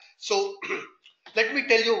that. So let me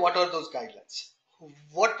tell you what are those guidelines.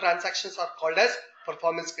 What transactions are called as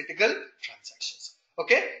performance critical transactions?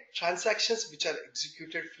 Okay, transactions which are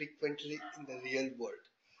executed frequently in the real world.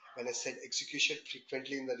 When I said execution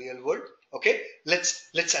frequently in the real world, okay,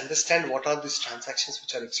 let's understand what are these transactions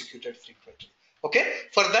which are executed frequently. Okay,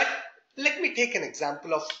 for that, let me take an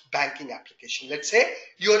example of banking application. Let's say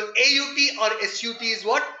your AUT or SUT is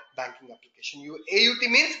what? Banking application. Your AUT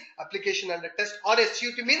means application under test, or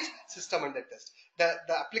SUT means system under test.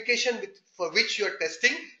 The application for which you are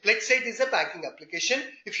testing, let's say it is a banking application.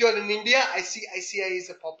 If you are in India, ICICI is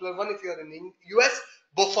a popular one. If you are in US,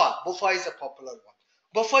 BOFA is a popular one.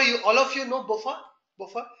 BOFA, all of you know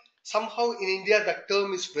BOFA. Somehow in India that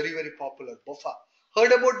term is very, very popular. BOFA.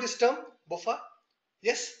 Heard about this term? BOFA?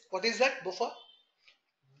 Yes. What is that? BOFA?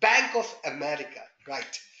 Bank of America.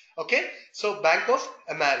 Right. Okay. So Bank of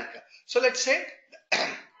America. So let's say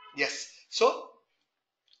yes. So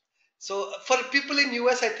for people in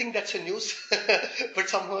US, I think that's a news, but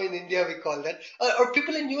somehow in India we call that. Or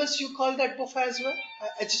people in US, you call that BOFA as well?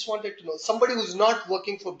 I just wanted to know. Somebody who's not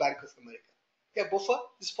working for Bank of America. Yeah, BOFA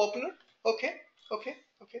is popular. Okay.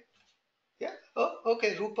 Yeah. Oh,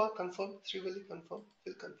 okay. Rupa confirmed. Srivali confirmed.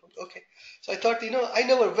 Will confirmed. Okay. So I thought,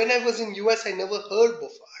 when I was in US, I never heard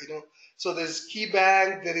BOFA. So there's Key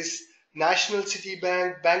Bank, there is National City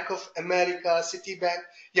Bank, Bank of America, Citibank.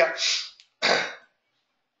 Yeah.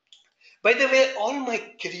 By the way, all my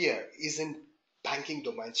career is in banking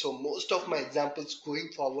domain. So most of my examples going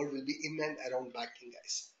forward will be in and around banking,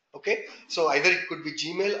 guys. Okay. So either it could be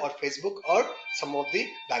Gmail or Facebook or some of the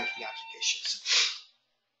banking applications.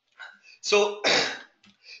 So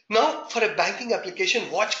now for a banking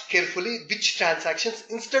application, watch carefully which transactions.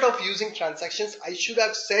 Instead of using transactions, I should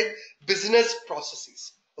have said business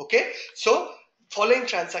processes. Okay. So following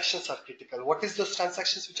transactions are critical. What is those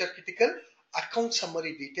transactions which are critical? Account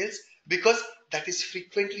summary details, because that is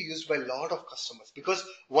frequently used by a lot of customers, because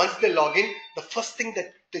once they log in, the first thing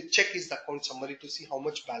that they check is the account summary to see how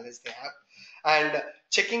much balance they have. And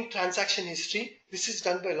checking transaction history, this is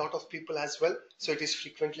done by a lot of people as well, so it is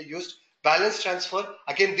frequently used. Balance transfer,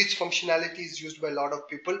 again this functionality is used by a lot of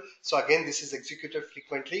people, so again this is executed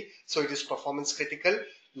frequently, so it is performance critical.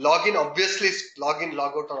 Login, obviously login,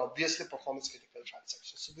 logout are obviously performance critical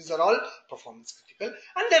transactions. So these are all performance critical,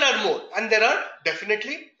 and there are more, and there are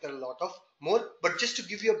a lot of more, but just to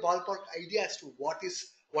give you a ballpark idea as to what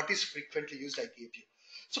is frequently used, I gave you.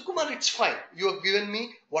 So Kumar, it's fine. You have given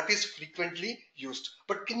me what is frequently used,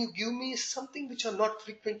 but can you give me something which are not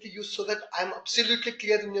frequently used so that I'm absolutely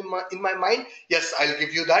clear in my mind? Yes, I'll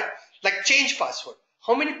give you that. Like change password.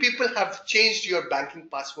 How many people have changed your banking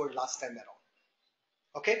password last time around?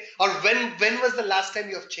 Okay, or when was the last time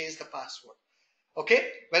you have changed the password? Okay,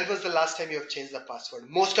 when was the last time you have changed the password?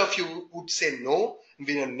 Most of you would say no.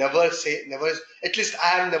 We never. At least I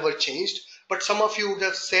have never changed. But some of you would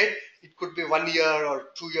have said it could be 1 year or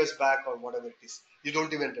 2 years back or whatever it is. You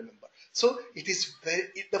don't even remember. So it is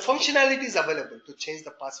the functionality is available to change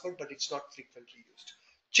the password, but it's not frequently used.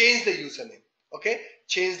 Change the username. Okay,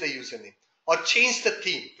 change the username. Or change the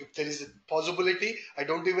theme if there is a possibility. I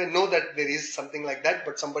don't even know that there is something like that,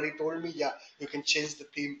 but somebody told me, yeah, you can change the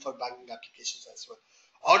theme for banking applications as well.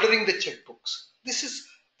 Ordering the checkbooks. This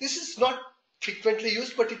is not frequently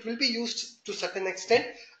used, but it will be used to a certain extent.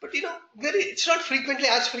 But it's not frequently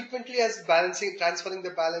as balancing, transferring the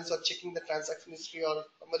balance, or checking the transaction history or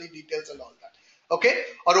summary details and all that. Okay,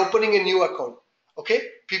 or opening a new account. Okay,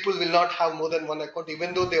 people will not have more than one account.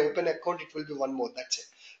 Even though they open an account, it will be one more. That's it.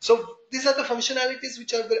 So these are the functionalities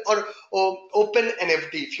which are very, or open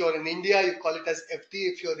NFD. If you're in India, you call it as FD.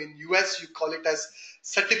 If you're in US, you call it as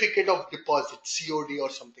certificate of deposit, COD or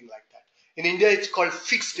something like that. In India, it's called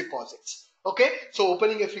fixed deposits. Okay, so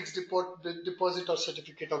opening a fixed deposit or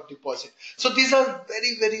certificate of deposit. So these are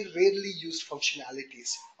very, very rarely used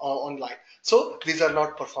functionalities online. So these are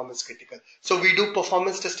not performance critical. So we do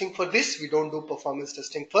performance testing for this. We don't do performance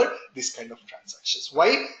testing for this kind of transactions.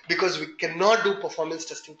 Why? Because we cannot do performance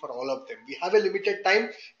testing for all of them. We have a limited time.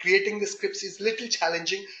 Creating the scripts is little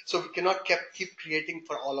challenging. So we cannot keep creating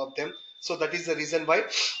for all of them. So that is the reason why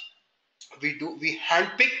we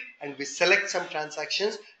handpick and we select some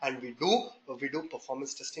transactions, and we do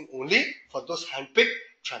performance testing only for those handpicked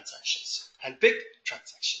transactions.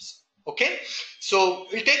 Okay, so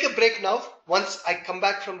we'll take a break now. Once I come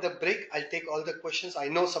back from the break, I'll take all the questions. I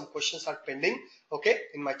know some questions are pending. Okay,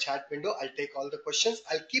 in my chat window, I'll take all the questions.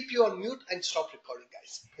 I'll keep you on mute and stop recording,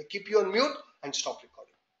 guys. I'll keep you on mute and stop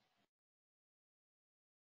recording.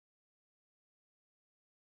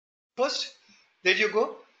 First, there you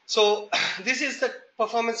go. So this is the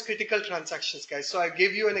performance critical transactions, guys. So I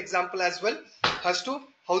gave you an example as well as to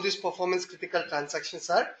how these performance critical transactions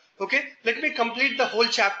are. Okay, let me complete the whole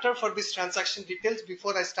chapter for these transaction details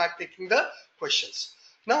before I start taking the questions.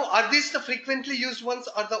 Now, are these the frequently used ones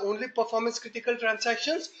or the only performance critical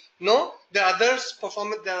transactions? No, the others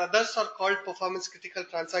are called performance critical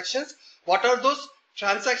transactions. What are those?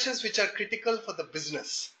 Transactions which are critical for the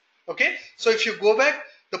business. Okay, so if you go back,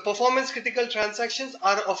 the performance critical transactions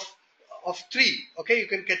are of three. Okay, you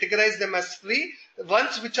can categorize them as three.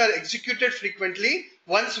 Ones which are executed frequently,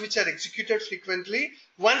 ones which are executed frequently,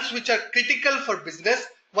 ones which are critical for business,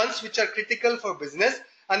 ones which are critical for business,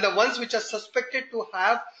 and the ones which are suspected to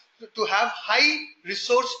have high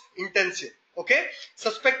resource intensive. Okay,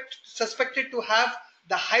 suspected to have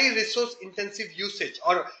the high resource intensive usage,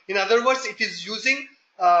 or in other words, it is using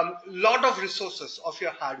lot of resources of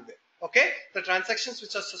your hardware. Okay, the transactions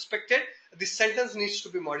which are suspected, this sentence needs to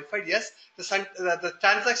be modified. Yes, the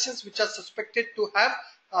transactions which are suspected to have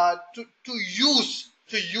to use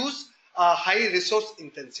high resource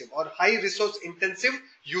intensive or high resource intensive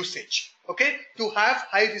usage. Okay, to have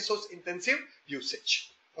high resource intensive usage.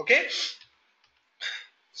 Okay,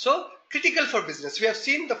 so critical for business, we have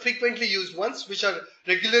seen the frequently used ones which are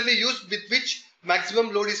regularly used, with which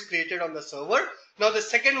maximum load is created on the server. Now the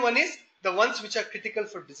second one is the ones which are critical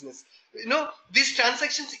for business. You know, these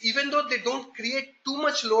transactions, even though they don't create too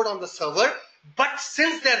much load on the server, but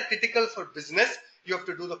since they are critical for business, you have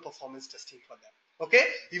to do the performance testing for them. Okay,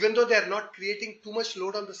 even though they are not creating too much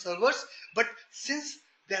load on the servers, but since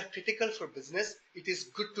they are critical for business, it is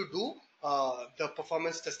good to do the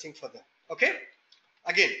performance testing for them. Okay,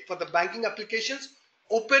 again, for the banking applications,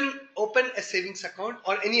 open a savings account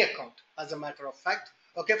or any account, as a matter of fact.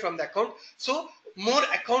 Okay, from the account. So more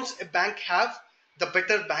accounts a bank have, the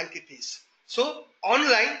better bank it is. So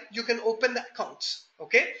online you can open the accounts.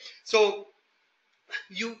 Okay, so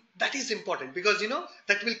that is important, because you know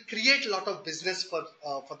that will create a lot of business for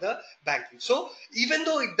the banking. So even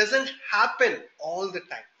though it doesn't happen all the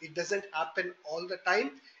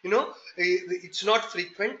time, you know, it's not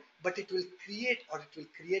frequent, but it will create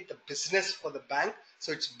the business for the bank.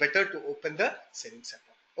 So it's better to open the savings account.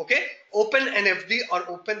 Okay, open NFD or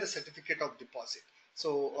open the certificate of deposit.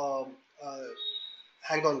 So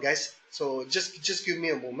hang on, guys. So just give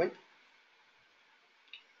me a moment.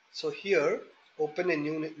 So here, open a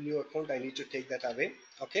new account. I need to take that away.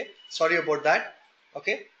 Okay, sorry about that.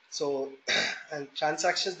 Okay, so and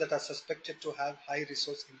transactions that are suspected to have high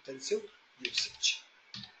resource intensive usage.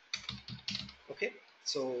 Okay,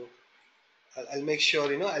 so I'll make sure,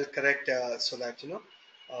 you know, I'll correct so that, you know,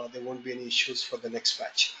 there won't be any issues for the next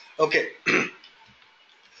batch. Okay.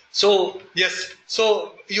 So yes,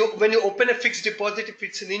 so when you open a fixed deposit, if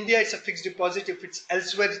it's in India, it's a fixed deposit. If it's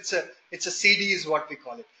elsewhere, it's a CD is what we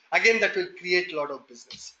call it. Again, that will create a lot of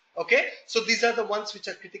business. Okay, so these are the ones which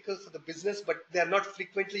are critical for the business, but they are not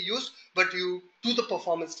frequently used. But you do the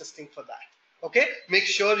performance testing for that. Okay, make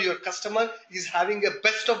sure your customer is having a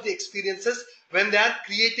best of the experiences when they are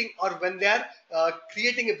creating, or when they are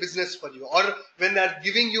creating a business for you, or when they are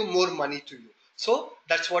giving you more money to you. So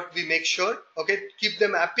that's what we make sure. Okay, keep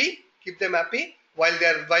them happy while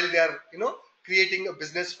they are you know, creating a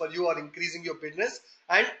business for you or increasing your business.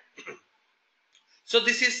 And so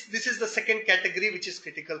this is the second category which is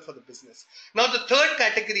critical for the business. Now the third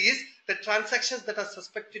category is the transactions that are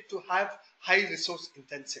suspected to have high resource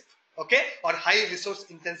intensive. okay, or high resource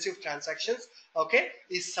intensive transactions, okay,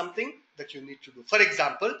 is something that you need to do. For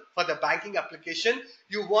example, for the banking application,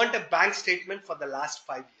 you want a bank statement for the last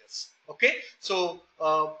 5 years. Okay, so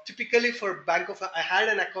typically for I had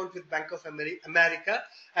an account with Bank of America,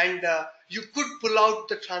 and you could pull out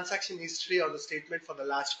the transaction history or the statement for the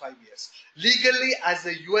last 5 years. Legally, as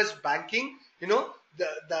a US banking, you know,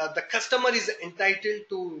 the customer is entitled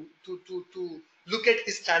to look at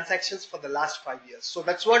his transactions for the last 5 years. So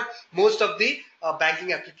that's what most of the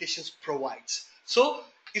banking applications provides. So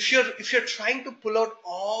if you're trying to pull out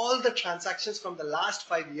all the transactions from the last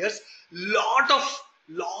 5 years, lot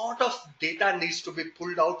of data needs to be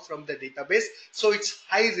pulled out from the database. So it's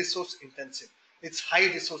high resource intensive. It's high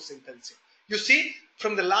resource intensive. You see,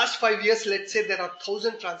 from the last 5 years, let's say there are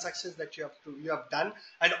 1,000 transactions that you have done,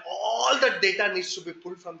 and all the data needs to be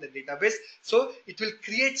pulled from the database. So it will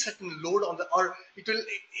create certain load on the, or it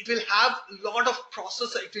will have a lot of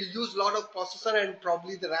processor. It will use a lot of processor and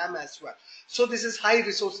probably the RAM as well. So this is high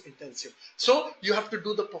resource intensive. So you have to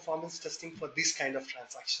do the performance testing for these kind of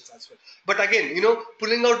transactions as well. But again, you know,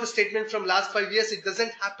 pulling out the statement from last 5 years, it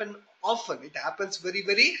doesn't happen often. It happens very,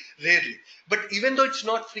 very rarely. But even though it's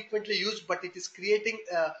not frequently used, but it is creating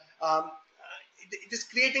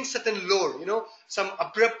certain load, you know, some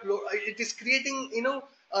abrupt load. It is creating, you know,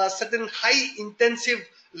 certain high intensive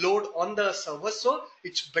load on the server. So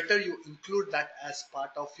it's better you include that as part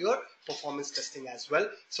of your performance testing as well,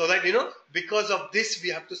 so that, you know, because of this we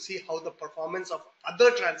have to see how the performance of other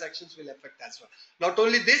transactions will affect as well. Not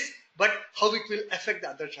only this, but how it will affect the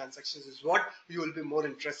other transactions is what you will be more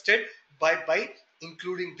interested by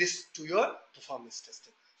including this to your performance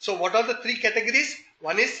testing. So what are the three categories?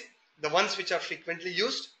 One is the ones which are frequently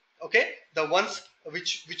used, okay, the ones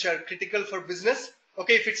which are critical for business.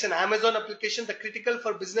 Okay, if it's an Amazon application, the critical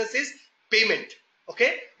for business is payment.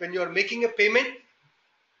 Okay, when you are making a payment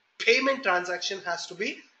transaction has to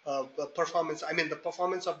be performance. I mean, the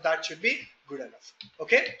performance of that should be good enough.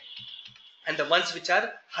 Okay, and the ones which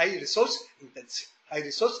are high resource intensive.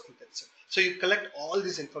 So you collect all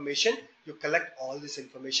this information. You collect all this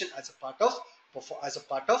information as a part of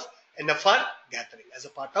NFR gathering.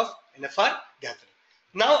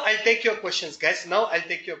 Now I'll take your questions, guys.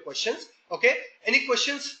 Okay, any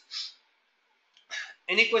questions,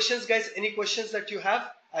 guys? Any questions that you have?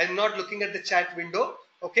 I'm not looking at the chat window.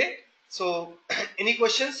 Okay, so any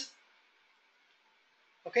questions?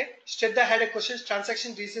 Okay, Shraddha had a question.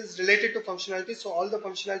 Transaction details related to functionality. So all the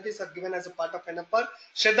functionalities are given as a part of NFR.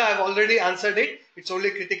 Shraddha, I've already answered it. It's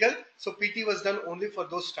only critical. So PT was done only for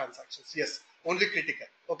those transactions. Yes, only critical.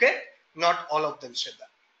 Okay, not all of them, Shraddha.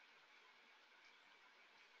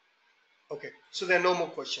 Okay, so there are no more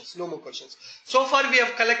questions. So far we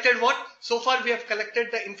have collected what? So far we have collected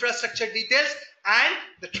the infrastructure details and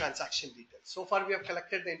the transaction details.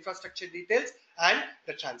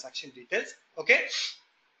 Okay.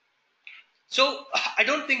 So I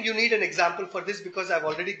don't think you need an example for this because I've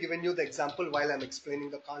already given you the example while I'm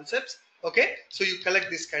explaining the concepts. Okay, so you collect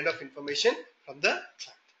this kind of information from the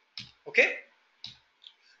client. Okay.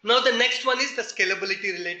 Now the next one is the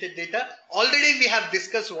scalability related data. Already we have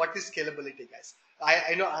discussed what is scalability, guys.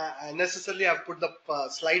 I know I necessarily have put the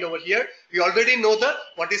slide over here. We already know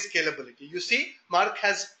what is scalability. You see, Mark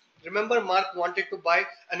wanted to buy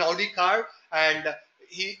an Audi car, and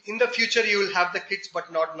in the future he will have the kits,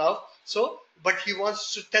 but not now. So, but he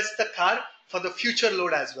wants to test the car for the future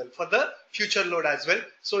load as well.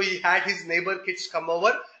 So he had his neighbor kids come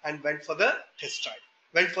over and went for the test drive.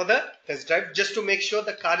 Just to make sure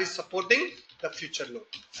the car is supporting the future load.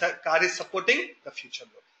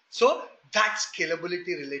 So that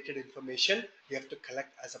scalability related information we have to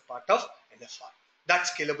collect as a part of NFR.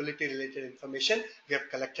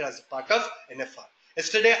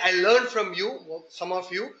 Yesterday I learned from some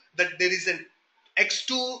of you, that there is an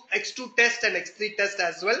X2 test and X3 test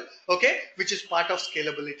as well, okay, which is part of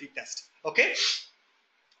scalability test. Okay,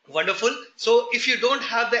 wonderful. So if you don't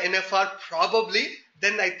have the NFR, probably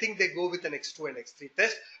then I think they go with an X2 and X3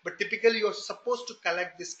 test, but typically you're supposed to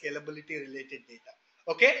collect this scalability related data.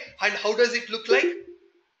 Okay, and how does it look like?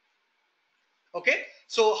 Okay,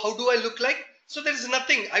 so how do I look like? So there is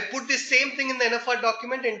nothing. I put the same thing in the NFR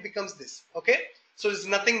document and it becomes this. Okay, so there's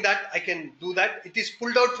nothing that I can do that. It is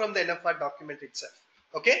pulled out from the NFR document itself.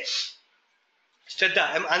 Okay, Shraddha,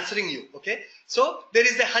 I'm answering you. Okay, so there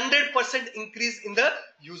is a 100% increase in the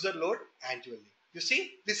user load annually. You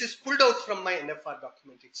see, this is pulled out from my NFR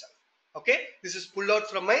document itself. Okay, this is pulled out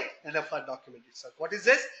from my NFR document itself. What is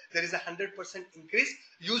this? There is a 100% increase,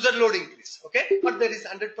 user load increase. Okay, but there is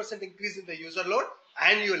 100% increase in the user load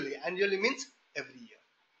annually. Annually means every year.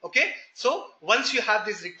 Okay, so once you have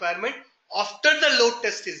this requirement, After the load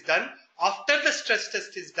test is done, after the stress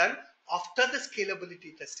test is done, after the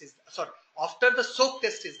scalability test is, after the soak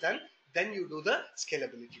test is done, then you do the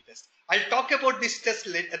scalability test. I'll talk about this test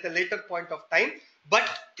at a later point of time, but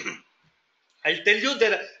I'll tell you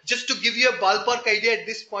there, just to give you a ballpark idea at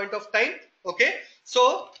this point of time. Okay,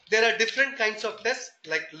 so there are different kinds of tests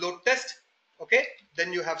like load test. Okay,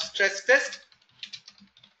 then you have stress test,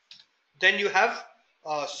 then you have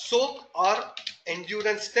soak or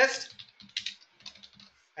endurance test,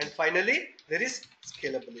 and finally there is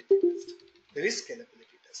scalability test. There is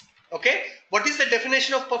scalability test. Okay, what is the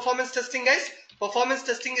definition of performance testing, guys? Performance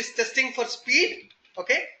testing is testing for speed.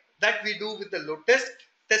 Okay, that we do with the load test.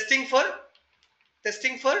 Testing for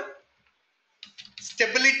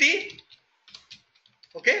stability.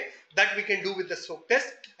 Okay, that we can do with the soak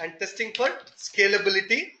test, and testing for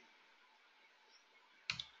scalability,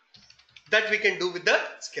 that we can do with the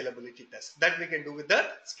scalability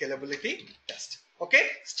test. Okay,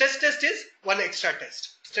 stress test is one extra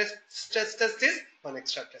test. Stress test is one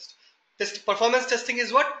extra test. Performance testing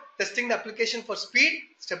is what? Testing the application for speed,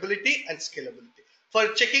 stability, and scalability.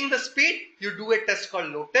 For checking the speed, you do a test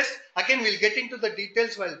called load test. Again, we'll get into the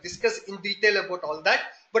details. We'll discuss in detail about all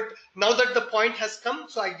that. But now that the point has come,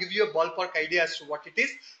 so I give you a ballpark idea as to what it is.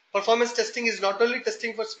 Performance testing is not only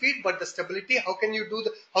testing for speed, but the stability. How can you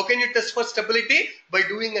test for stability? By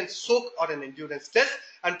doing a soak or an endurance test.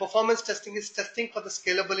 And performance testing is testing for the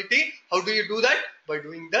scalability. How do you do that? By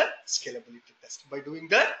doing the scalability test.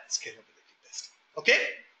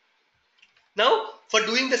 Okay. Now, for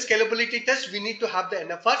doing the scalability test, we need to have the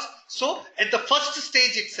NFRs. So, at the first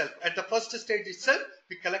stage itself,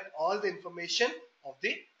 we collect all the information of the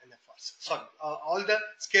NFRs. All the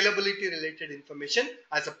scalability related information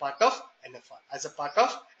as a part of NFR.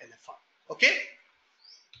 Okay,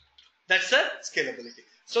 that's the scalability.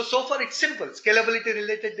 So far it's simple. Scalability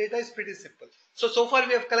related data is pretty simple. So far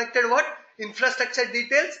we have collected what? Infrastructure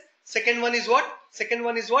details. Second one is what?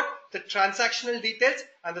 The transactional details,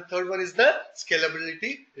 and the third one is the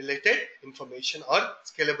scalability related information or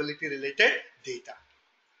scalability related data.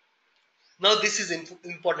 Now this is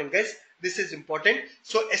important, guys. This is important.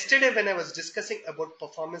 So yesterday when I was discussing about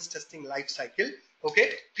performance testing life cycle,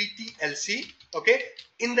 okay, PTLC, okay,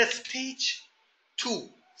 in the stage 2.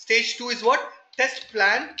 Stage 2 is what? Test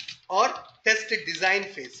plan or test design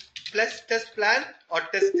phase. Plus test plan or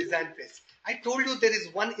test design phase. I told you there is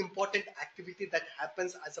one important activity that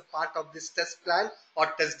happens as a part of this test plan or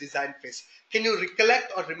test design phase. Can you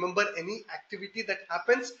recollect or remember any activity that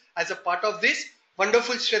happens as a part of this?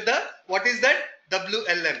 Wonderful, Shraddha. What is that?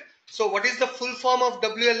 WLM. So what is the full form of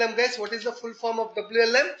WLM, guys? What is the full form of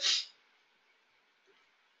WLM?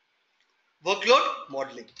 Workload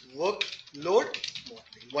modeling.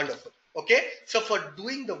 Wonderful. Okay. So for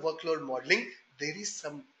doing the workload modeling, there is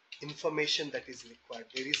some information that is required.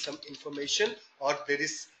 There is some information, or there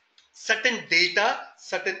is certain data,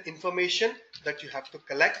 certain information that you have to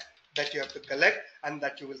collect, and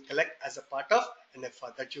that you will collect as a part of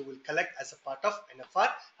NFR.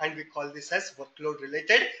 And we call this as workload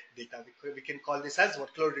related data. We can call this as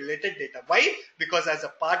workload related data. Why? Because as a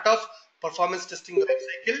part of performance testing life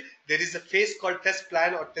cycle, there is a phase called test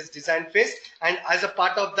plan or test design phase, and as a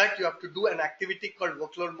part of that you have to do an activity called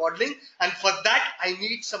workload modeling, and for that I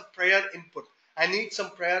need some prior input.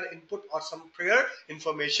 Or some prior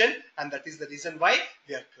information, and that is the reason why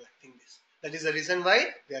we are collecting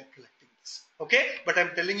this. Okay, but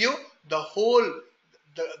I'm telling you, the whole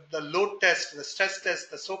the load test, the stress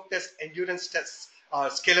test, the soak test, endurance tests,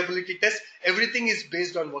 scalability test, everything is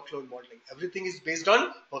based on workload modeling.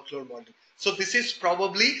 So this is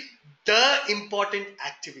probably the important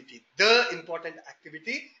activity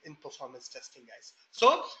in performance testing, guys.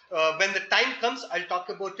 So when the time comes, I'll talk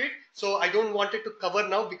about it. So I don't want it to cover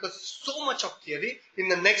now because so much of theory.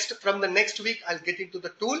 From the next week, I'll get into the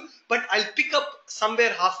tool, but I'll pick up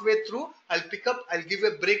somewhere halfway through. I'll give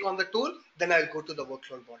a break on the tool, then I'll go to the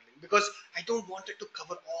workload modeling, because I don't want it to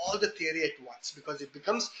cover all the theory at once, because it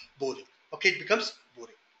becomes boring. Okay, it becomes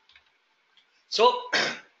boring. So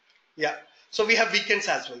yeah. So we have weekends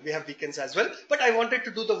as well. But I wanted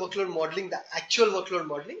to do the workload modeling, the actual workload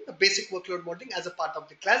modeling, the basic workload modeling as a part of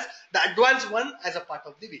the class, the advanced one as a part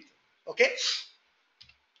of the weekend. Okay.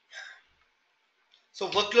 So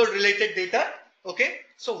workload related data. Okay.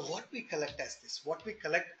 So what we collect as this?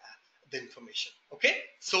 The information. Okay.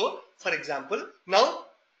 So for example, now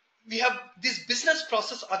we have this business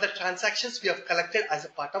process or the transactions we have collected as a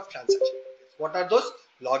part of transaction. What are those?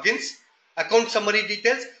 Logins, account summary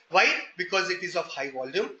details. Why? Because it is of high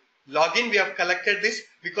volume. Login, we have collected this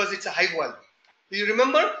because it's a high volume. Do you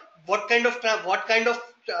remember what kind of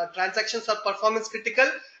transactions are performance critical,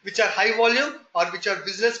 which are high volume, or which are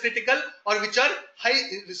business critical, or which are high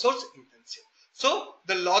resource intensive. So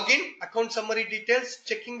the login, account summary details,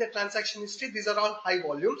 checking the transaction history, these are all high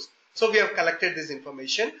volumes. So we have collected this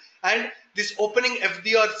information. And this opening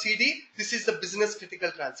FD or CD, this is the business critical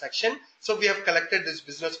transaction. So we have collected this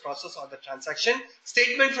business process or the transaction.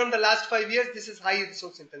 Statement from the last 5 years, this is high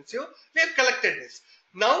resource intensive. We have collected this.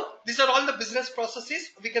 Now, these are all the business processes.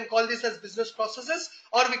 We can call this as business processes,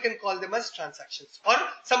 or we can call them as transactions. Or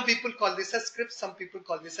some people call this as scripts, some people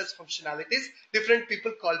call this as functionalities. Different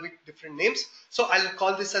people call it different names. So I'll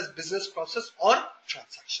call this as business process or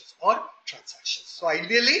transactions So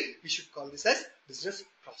ideally, we should call this as business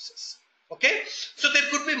process. Okay, so there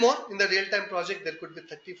could be more in the real-time project. There could be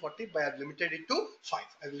 30, 40, but I've limited it to 5.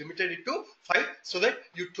 I've limited it to 5 so that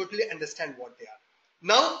you totally understand what they are.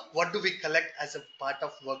 Now, what do we collect as a part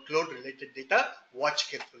of workload related data? Watch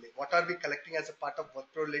carefully. What are we collecting as a part of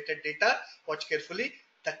workload related data? Watch carefully.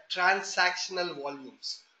 The transactional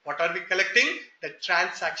volumes. What are we collecting? The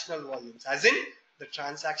transactional volumes, as in the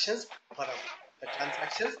transactions per hour. The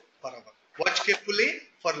transactions per hour. Watch carefully.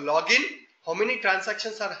 For login, how many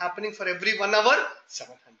transactions are happening for every 1 hour?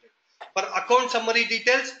 700. For account summary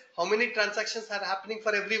details, how many transactions are happening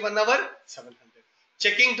for every 1 hour? 700.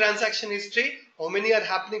 Checking transaction history, how many are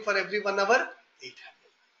happening for every 1 hour? 800.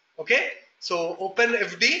 Okay, so open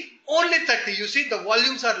FD, only 30. You see, the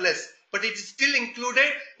volumes are less, but it is still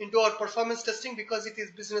included into our performance testing because it is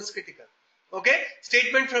business critical. Okay,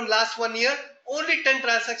 statement from last 1 year, only 10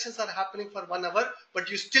 transactions are happening for 1 hour, but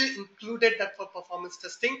you still included that for performance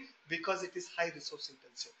testing because it is high resource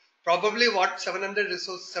intensive. Probably what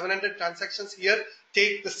 700 transactions here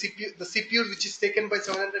take the CPU which is taken by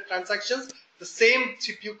 700 transactions. The same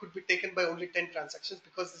CPU could be taken by only 10 transactions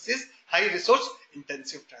because this is high resource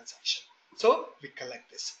intensive transaction. So we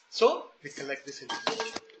collect this.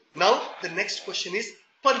 Information. Now the next question is,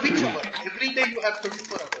 for which hour? Every day you have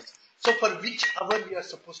 24 hours. So for which hour we are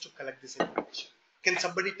supposed to collect this information? Can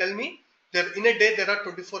somebody tell me? In a day there are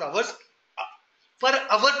 24 hours. Per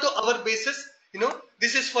hour to hour basis,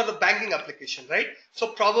 this is for the banking application, right? So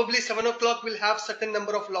probably 7 o'clock will have certain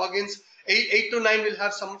number of logins. 8 to 9 will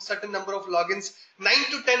have some certain number of logins. 9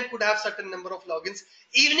 to 10 could have certain number of logins.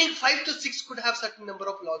 Evening 5 to 6 could have certain number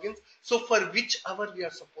of logins. So for which hour we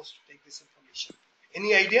are supposed to take this information?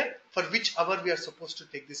 Any idea for which hour we are supposed to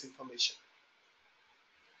take this information?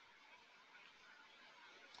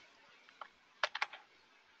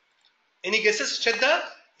 Any guesses, Shraddha?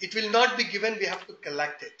 It will not be given. We have to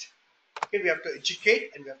collect it. Okay, we have to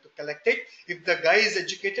educate and we have to collect it. If the guy is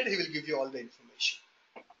educated, he will give you all the information.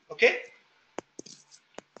 Okay,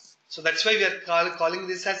 so that's why we are calling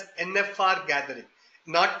this as NFR gathering,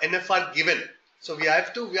 not NFR given. So we are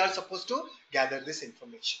supposed to gather this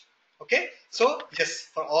information. Okay, so yes,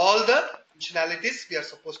 for all the functionalities we are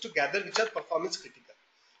supposed to gather which are performance critical.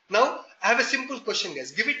 Now I have a simple question,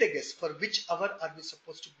 guys. Give it a guess. For which hour are we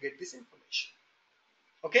supposed to get this information?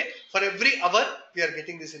 Okay, for every hour we are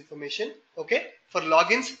getting this information. Okay, for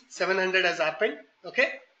logins 700 has happened.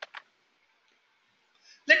 Okay.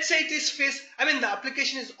 Let's say it is the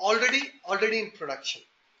application is already in production.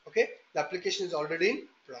 Okay, the application is already in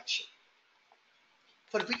production.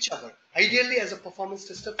 For which hour? Ideally, as a performance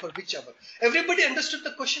tester, for which hour? Everybody understood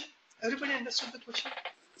the question?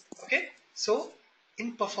 Okay, so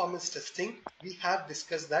in performance testing, we have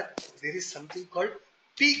discussed that there is something called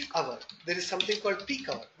peak hour.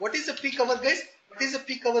 What is a peak hour, guys? What is a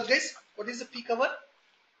peak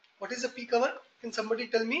hour? Can somebody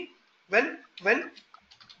tell me? When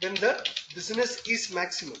the business is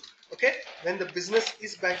maximum. Okay, when the business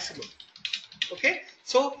is maximum. Okay,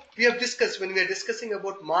 so we have discussed, when we are discussing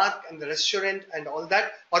about Mark and the restaurant and all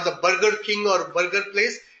that, or the Burger King or burger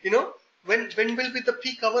place, when will be the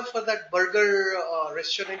peak hour for that burger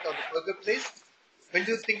restaurant or the burger place? When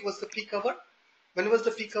do you think was the peak hour? When was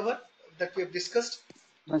the peak hour that we have discussed?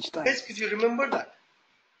 Lunchtime. Guys, could you remember that?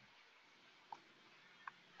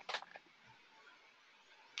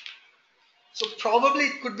 So probably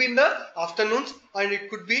it could be in the afternoons, and it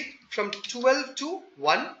could be from 12 to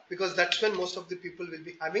 1, because that's when most of the people will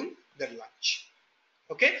be having their lunch.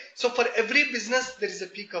 Okay, so for every business there is a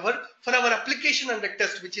peak hour. For our application under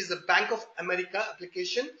test, which is the Bank of America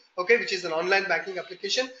application, okay, which is an online banking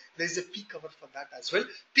application, there is a peak hour for that as well.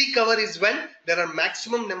 Peak hour is when there are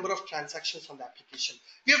maximum number of transactions on the application.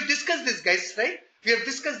 We have discussed this, guys,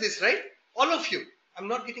 right? All of you. I'm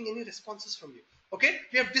not getting any responses from you. Okay,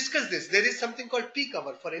 we have discussed this. There is something called peak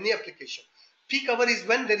hour for any application. Peak hour is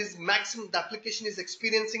when there is maximum, the application is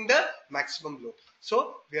experiencing the maximum load.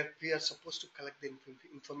 So we are supposed to collect the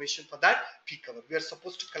information for that peak hour. We are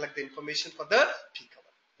supposed to collect the information for the peak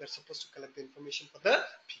hour. We are supposed to collect the information for the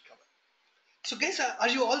peak hour. So guys, are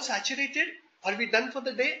you all saturated? Are we done for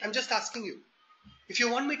the day? I'm just asking you. If you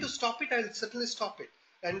want me to stop it, I'll certainly stop it.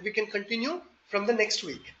 And we can continue from the next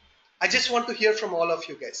week. I just want to hear from all of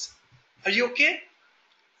you guys. Are you okay?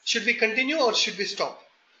 Should we continue or should we stop?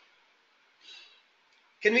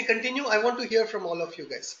 Can we continue? I want to hear from all of you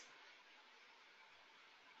guys.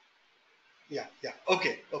 Yeah.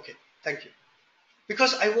 Okay. Thank you.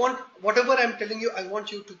 Because I want, whatever I'm telling you, I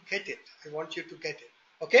want you to get it. I want you to get it.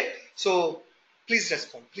 Okay? So please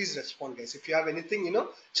respond guys. If you have anything,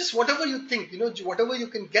 just whatever you think, whatever you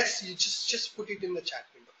can guess, you just put it in the chat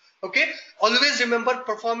window. Okay? Always remember,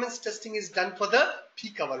 performance testing is done for the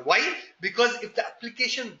peak hour. Why? Because if the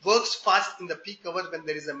application works fast in the peak hour when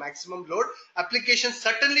there is a maximum load, application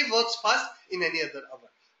certainly works fast in any other hour.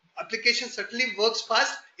 Application certainly works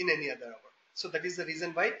fast in any other hour. So that is the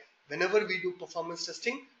reason why whenever we do performance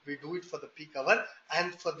testing, we do it for the peak hour,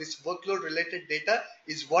 and for this workload related data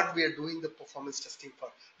is what we are doing the performance testing for.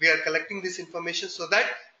 We are collecting this information so that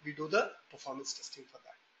we do the performance testing for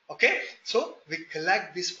that. Okay, so we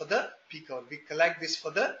collect this for the peak hour. We collect this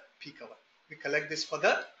for the peak hour. We collect this for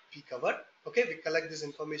the peak hour. Okay, we collect this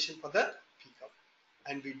information for the peak hour,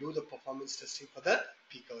 and we do the performance testing for the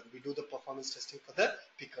peak hour. We do the performance testing for the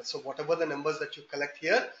peak hour. So whatever the numbers that you collect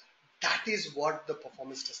here, that is what the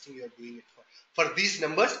performance testing you are doing it for. For these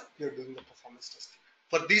numbers, you are doing the performance testing.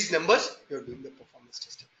 For these numbers, you are doing the performance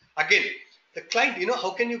testing. Again, the client, how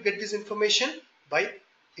can you get this information? By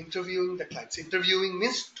interviewing the clients. Interviewing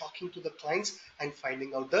means talking to the clients and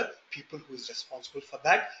finding out the people who is responsible for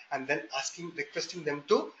that, and then requesting them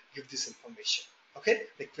to give this information. Okay,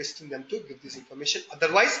 requesting them to give this information.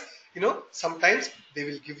 Otherwise, sometimes they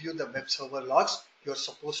will give you the web server logs. You're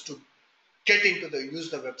supposed to use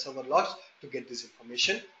the web server logs to get this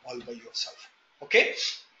information all by yourself. Okay,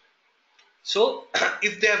 so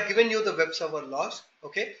if they have given you the web server logs,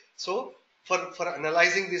 okay, so for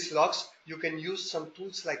analyzing these logs, you can use some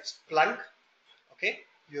tools like Splunk. Okay,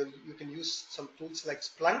 you can use some tools like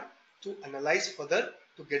Splunk to analyze further,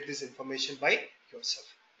 to get this information by yourself.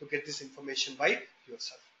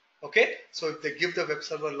 Okay, so if they give the web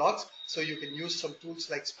server logs, so you can use some tools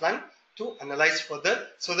like Splunk to analyze further,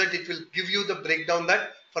 so that it will give you the breakdown that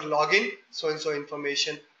for login, so and so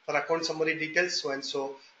information, for account summary details, so and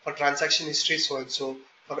so, for transaction history, so and so,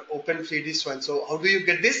 for open FreeD, so and so. How do you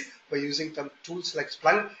get this? By using some tools like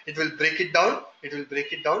Splunk. It will break it down, and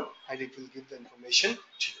it will give the information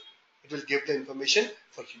to you. It will give the information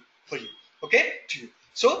for you. Okay, to you.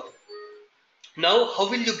 So now, how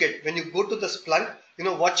will you get, when you go to the Splunk,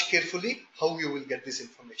 watch carefully how you will get this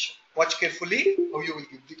information. Watch carefully how you will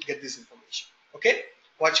get this information. Okay,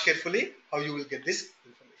 watch carefully how you will get this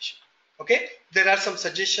information. Okay, there are some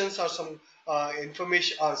suggestions or some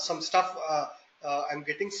information or some stuff I'm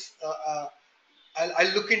getting.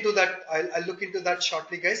 I'll look into that. I'll look into that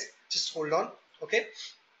shortly, guys. Just hold on. Okay.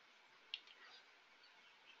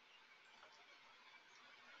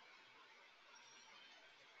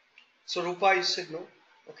 So Rupa, you said no.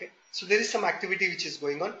 Okay. So there is some activity which is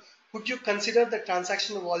going on. Would you consider the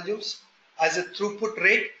transactional volumes as a throughput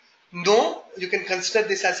rate? No, you can consider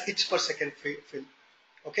this as hits per second fill.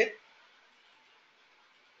 Okay.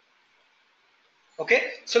 Okay.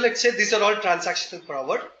 So let's say these are all transactional per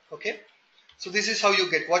hour. Okay. So this is how you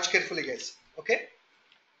get. Watch carefully, guys. Okay.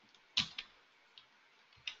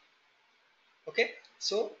 Okay.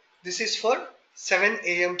 So this is for 7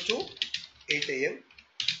 a.m. to 8 a.m.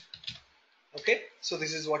 Okay, so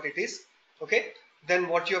this is what it is. Okay, then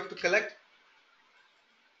what you have to collect?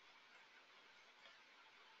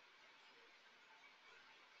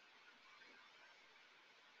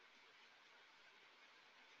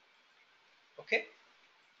 Okay,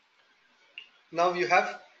 now you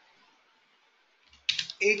have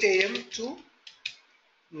 8 a.m. to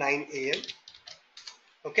 9 a.m.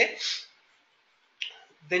 Okay,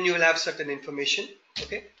 then you will have certain information.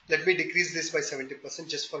 Okay, let me decrease this by 70%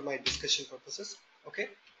 just for my discussion purposes. Okay.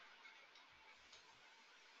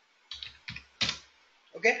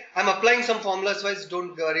 Okay, I'm applying some formulas wise,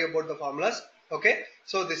 don't worry about the formulas. Okay,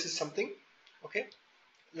 so this is something. Okay,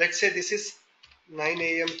 let's say this is 9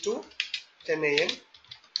 a.m. to 10 a.m.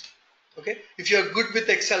 Okay, if you are good with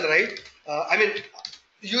Excel, right?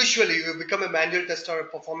 Usually you become a manual tester or a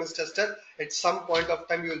performance tester. At some point of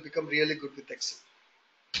time, you will become really good with Excel.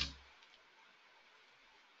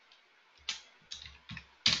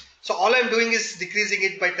 So all I'm doing is decreasing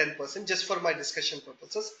it by 10% just for my discussion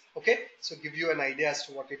purposes. Okay, so give you an idea as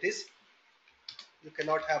to what it is. You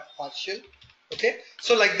cannot have partial. Okay,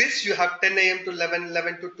 so like this, you have 10 a.m. to 11,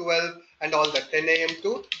 11 to 12, and all that. 10 a.m.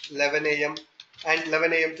 to 11 a.m. and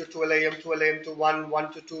 11 a.m. to 12 a.m., 12 a.m. to 1,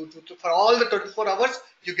 1 to 2, 2 to, for all the 24 hours,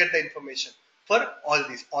 you get the information for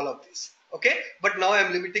all of these. Okay, but now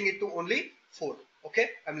I'm limiting it to only 4. Okay,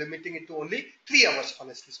 I'm limiting it to only 3 hours,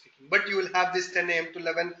 honestly speaking. But you will have this 10 a.m. to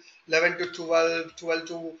 11, 11 to 12, 12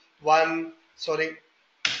 to 1, sorry,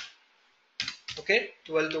 okay,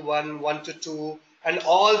 12 to 1, 1 to 2, and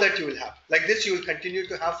all that you will have. Like this you will continue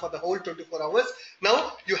to have for the whole 24 hours.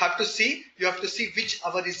 Now you have to see which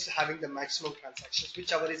hour is having the maximum transactions,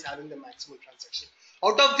 which hour is having the maximum transactions.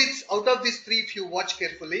 Out of these 3, if you watch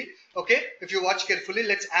carefully, okay, if you watch carefully,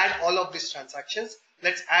 let's add all of these transactions.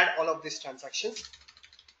 Let's add all of these transactions.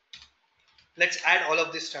 Let's add all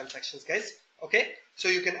of these transactions, guys. Okay, so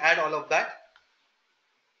you can add all of that.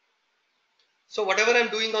 So whatever I'm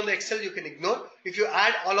doing on the Excel, you can ignore. If you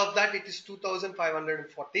add all of that, it is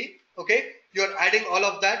 2540. Okay, you're adding all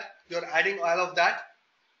of that. You're adding all of that.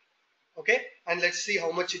 Okay, and let's see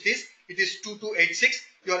how much it is. It is 2286.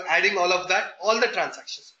 You're adding all of that, all the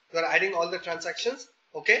transactions. You're adding all the transactions.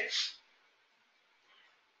 Okay.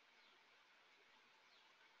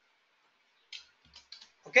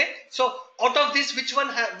 Okay, so out of this, which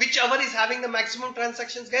hour is having the maximum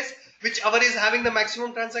transactions, guys? Which hour is having the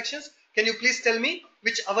maximum transactions? Can you please tell me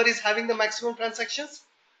which hour is having the maximum transactions?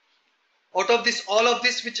 Out of this, all of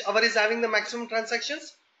this, which hour is having the maximum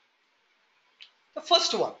transactions? The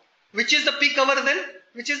first one. Which is the peak hour then?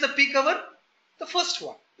 Which is the peak hour? The first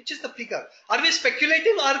one. Which is the peak hour? Are we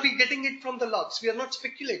speculating or are we getting it from the logs? We are not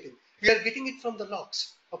speculating. We are getting it from the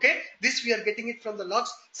logs. Okay, this we are getting it from the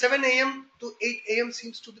logs. 7 a.m. to 8 a.m.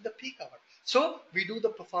 seems to be the peak hour. So we do the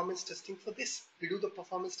performance testing for this. We do the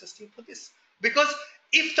performance testing for this. Because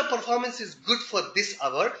if the performance is good for this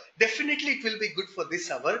hour, definitely it will be good for this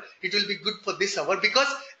hour. It will be good for this hour because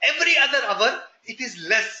every other hour it is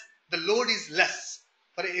less. The load is less.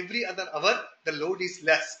 For every other hour, the load is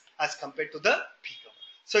less as compared to the peak hour.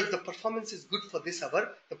 So if the performance is good for this hour,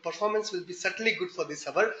 the performance will be certainly good for this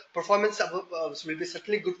hour. Performance will be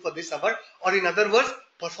certainly good for this hour. Or in other words,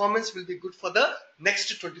 performance will be good for the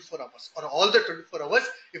next 24 hours or all the 24 hours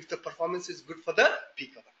if the performance is good for the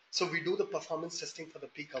peak hour. So we do the performance testing for the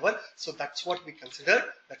peak hour. So that's what we consider.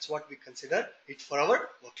 That's what we consider it for our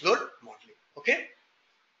workload modeling. Okay.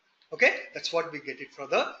 Okay. That's what we get it for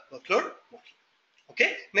the workload modeling.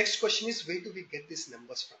 Okay. Next question is, where do we get these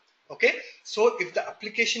numbers from? Okay. So if the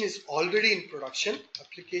application is already in production,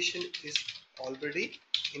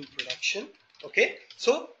 okay.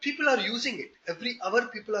 So people are using it. Every hour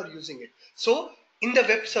people are using it. So in the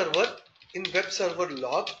web server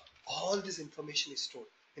log, all this information is stored.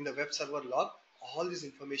 In the web server log, all this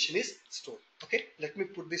information is stored. Okay. Let me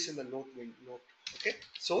put this in the note. Okay.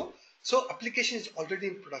 So application is already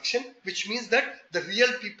in production, which means that the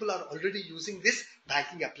real people are already using this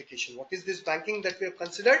banking application. What is this banking that we have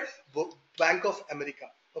considered? Bank of America.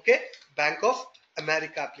 Okay, Bank of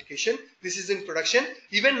America application. This is in production.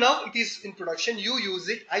 Even now it is in production. You use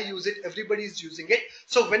it, I use it, everybody is using it.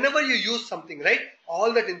 So whenever you use something, right,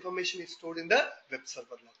 all that information is stored in the web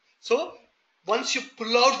server log. So once you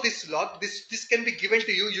pull out this log, this can be given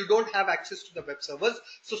to you. You don't have access to the web servers.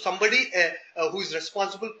 So somebody who is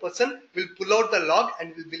responsible person will pull out the log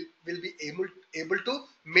and will be able to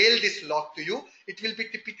mail this log to you. It will be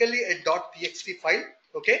typically a .txt file.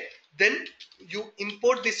 Okay. Then you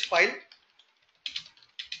import this file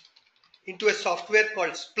into a software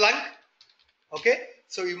called Splunk. Okay.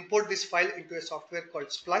 So you import this file into a software called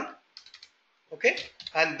Splunk. Okay,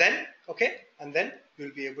 and then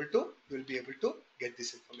you'll be able to get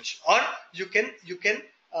this information, or you can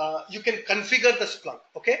configure the Splunk.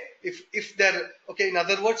 Okay, if there, okay, in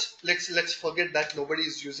other words, let's forget that nobody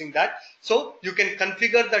is using that. So you can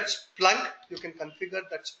configure that Splunk. You can configure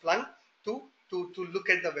that Splunk to look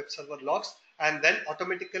at the web server logs, and then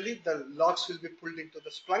automatically the logs will be pulled into the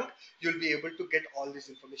Splunk. You'll be able to get all this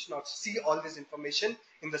information or see all this information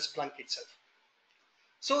in the Splunk itself.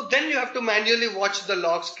 So then you have to manually watch the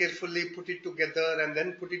logs carefully, put it together, and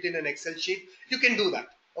then put it in an Excel sheet. You can do that.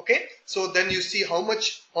 Okay. So then you see how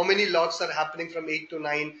many logs are happening from 8 to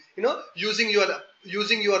 9. You know, using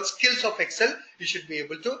your skills of Excel, you should be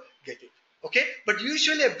able to get it. Okay. But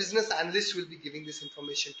usually a business analyst will be giving this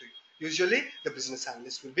information to you. Usually the business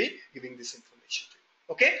analyst will be giving this information to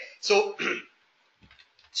you. Okay. So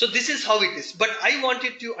so this is how it is, but I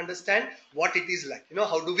wanted to understand what it is like. You know,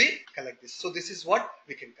 how do we collect this? So this is what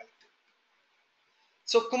we can collect.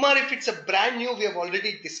 So Kumar, if it's a brand new, we have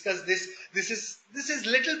already discussed this. This is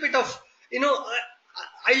little bit of, you know,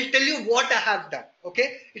 I'll tell you what I have done.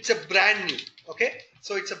 Okay, it's a brand new. Okay,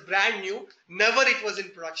 so it's a brand new. Never it was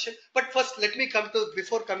in production. But first, let me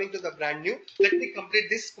before coming to the brand new, let me complete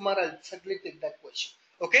this. Kumar, I'll certainly take that question.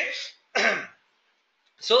 Okay.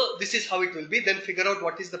 So this is how it will be. Then figure out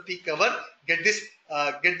what is the peak hour. Get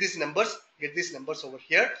these numbers over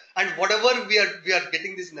here, and whatever we are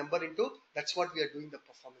getting this number into, that's what we are doing the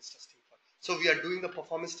performance testing for. So we are doing the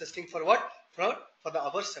performance testing for what? For the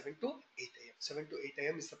hour 7 to 8 a.m. 7 to 8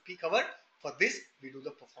 a.m. is the peak hour. For this, we do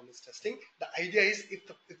the performance testing. The idea is if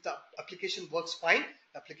the application works fine,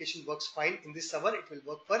 in this hour, it will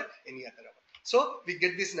work for any other hour. So we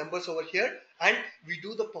get these numbers over here and we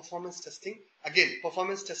do the performance testing. Again,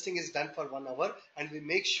 performance testing is done for 1 hour, and we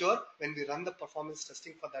make sure when we run the performance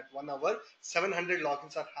testing for that 1 hour, 700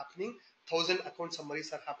 logins are happening, 1000 account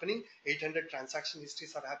summaries are happening, 800 transaction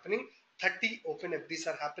histories are happening, 30 open FDs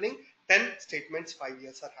are happening, 10 statements 5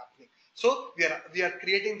 years are happening. So we are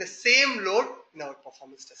creating the same load in our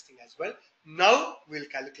performance testing as well. Now we'll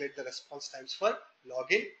calculate the response times for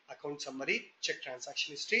login, account summary, check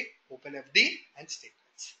transaction history, open FD, and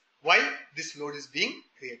statements. While this load is being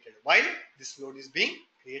created,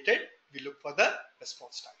 we look for the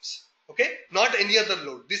response times. Okay, not any other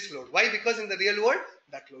load. This load. Why? Because in the real world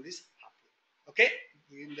that load is happening. Okay,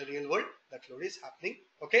 in the real world that load is happening.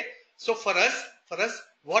 Okay, so for us,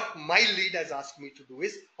 what my lead has asked me to do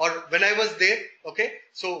is, or when I was there, okay,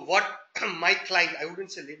 so what my client, I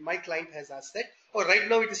wouldn't say lead, my client has asked that, oh, right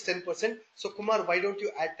now it is 10%. So Kumar, why don't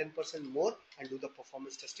you add 10% more and do the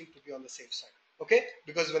performance testing to be on the safe side? Okay,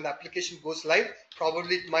 because when the application goes live,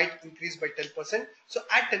 probably it might increase by 10%. So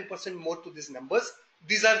add 10% more to these numbers.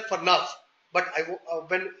 These are for now. But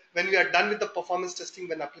when we are done with the performance testing,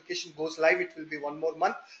 when application goes live, it will be 1 more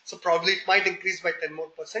month. So probably it might increase by 10 more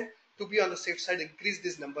percent. To be on the safe side, increase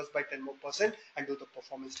these numbers by 10 more percent and do the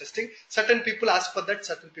performance testing. Certain people ask for that,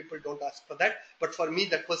 certain people don't ask for that. But for me,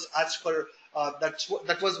 that was asked for.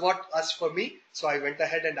 That was what asked for me. So I went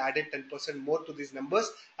ahead and added 10% more to these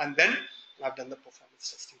numbers, and then I've done the performance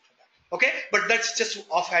testing for that. Okay, but that's just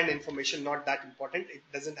offhand information, not that important. It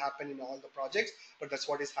doesn't happen in all the projects, but that's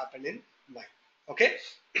what is happened in mine. Okay.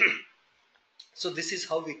 So this is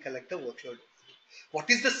how we collect the workload. What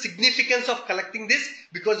is the significance of collecting this?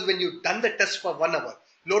 Because when you've done the test for 1 hour,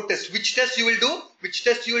 load test, which test you will do?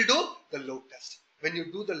 The load test. When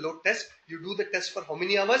you do the load test, you do the test for how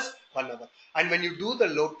many hours? 1 hour. And when you do the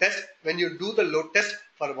load test,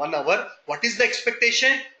 for 1 hour, what is the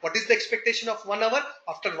expectation? What is the expectation of 1 hour?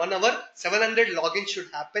 After 1 hour, 700 logins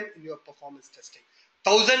should happen in your performance testing.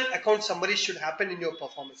 1000 account summaries should happen in your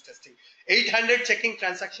performance testing. 800 checking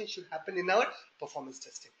transactions should happen in our performance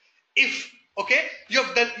testing. If, okay, you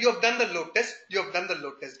have done the load test,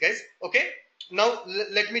 guys. Okay, now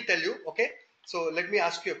let me tell you. Okay, so let me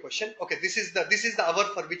ask you a question. Okay, this is the hour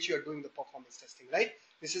for which you are doing the performance testing, right?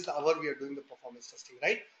 This is the hour we are doing the performance testing,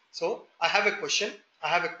 right? So I have a question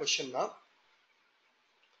now.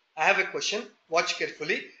 Watch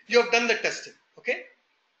carefully. You have done the testing. Okay,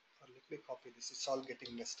 let me copy this. It's all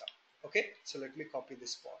getting messed up. Okay, so let me copy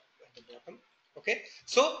this part at the bottom. Okay,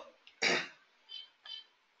 so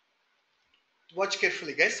watch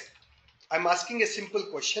carefully, guys. I'm asking a simple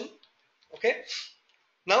question. Okay,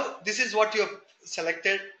 now this is what you have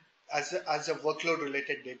selected as a workload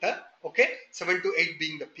related data. Okay, 7 to 8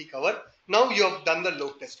 being the peak hour. Now you have done the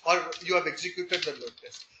load test, or you have executed the load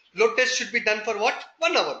test. Load test should be done for what?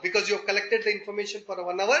 1 hour, because you have collected the information for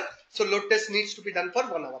 1 hour. So load test needs to be done for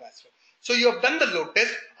 1 hour as well. So you have done the load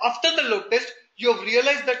test. After the load test, you have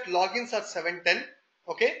realized that logins are 710.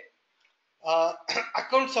 Okay.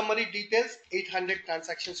 Account summary details, 800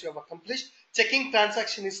 transactions you have accomplished. Checking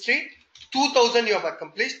transaction history, 2000 you have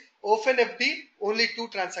accomplished. Open FD, only 2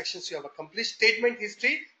 transactions you have accomplished. Statement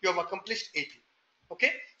history, you have accomplished 80.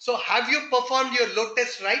 Okay. So have you performed your load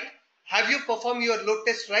test right?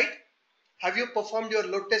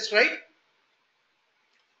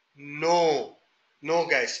 No,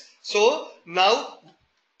 guys. So now,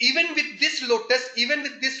 even with this load test,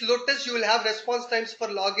 you will have response times for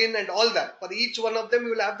login and all that. For each one of them,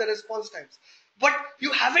 you will have the response times. But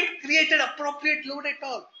you haven't created appropriate load at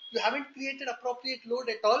all.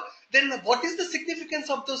 Then what is the significance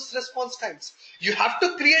of those response times? You have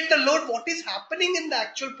to create the load. What is happening in the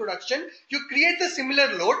actual production? You create the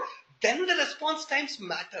similar load. Then the response times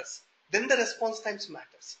matters.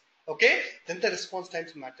 Okay, then the response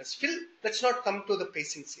times matters. Phil, let's not come to the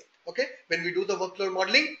pacings yet. Okay, when we do the workload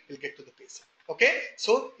modeling, we'll get to the pacing. Okay,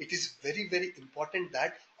 so it is very, very important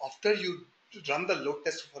that after you run the load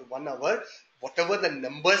test for 1 hour, whatever the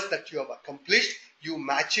numbers that you have accomplished, you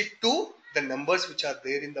match it to the numbers which are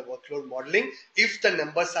there in the workload modeling. If the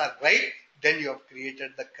numbers are right, then you have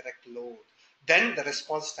created the correct load. Then the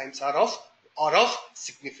response times are of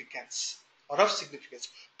significance.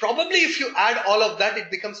 Probably if you add all of that,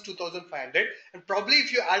 it becomes 2500, and probably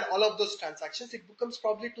if you add all of those transactions, it becomes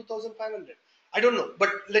probably 2500. I don't know, but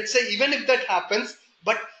let's say even if that happens,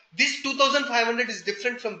 but this 2500 is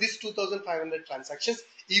different from this 2500 transactions,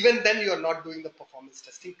 even then you are not doing the performance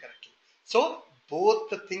testing correctly. So both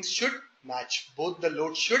the things should match, both the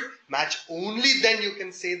loads should match. Only then you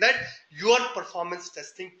can say that your performance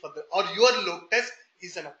testing for the, or your load test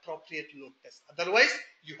is an appropriate load test. Otherwise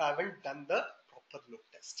you haven't done the proper load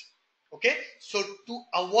test. Okay, so to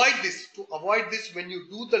avoid this, when you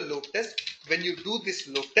do the load test, when you do this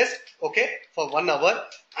load test, okay, for 1 hour,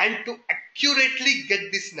 and to accurately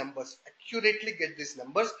get these numbers,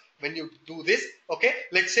 when you do this, okay,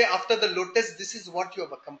 let's say after the load test, this is what you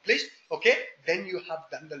have accomplished, okay, then you have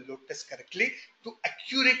done the load test correctly. To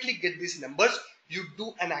accurately get these numbers, you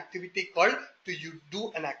do an activity called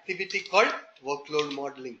workload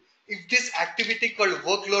modeling. If this activity called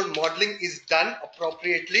workload modeling is done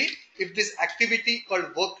appropriately, if this activity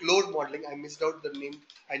called workload modeling, I missed out the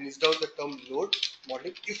term load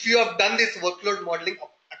modeling. If you have done this workload modeling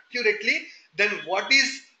accurately, then what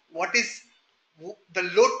is the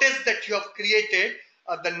load test that you have created,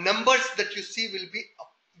 the numbers that you see will be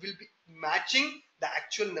matching the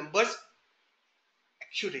actual numbers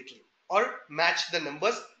accurately, or match the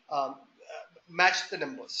numbers.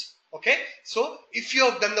 Okay, so if you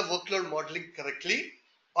have done the workload modeling correctly,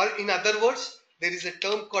 or in other words, there is a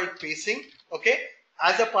term called pacing. Okay,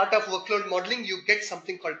 as a part of workload modeling, you get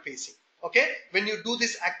something called pacing. Okay, when you do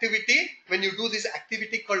this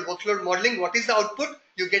activity called workload modeling, what is the output?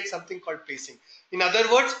 You get something called pacing. In other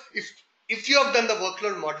words, if you have done the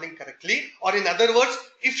workload modeling correctly, or in other words,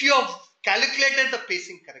 if you have calculated the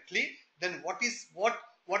pacing correctly, then what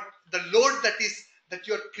the load that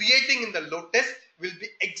you are creating in the load test will be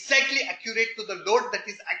exactly accurate to the load that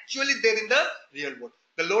is actually there in the real world.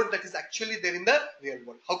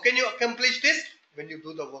 How can you accomplish this? When you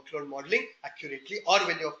do the workload modeling accurately, or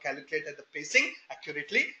when you have calculated the pacing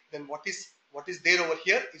accurately, then what is there over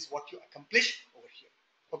here is what you accomplish over here.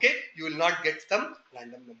 Okay, you will not get some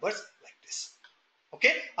random numbers like this.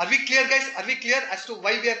 Okay, are we clear, guys? Are we clear as to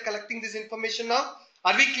why we are collecting this information now?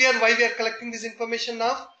 Are we clear why we are collecting this information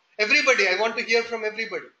now? Everybody, I want to hear from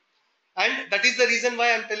everybody. And that is the reason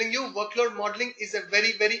why I'm telling you workload modeling is a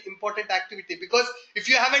very, very important activity, because if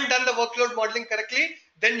you haven't done the workload modeling correctly,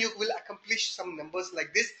 then you will accomplish some numbers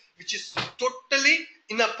like this, which is totally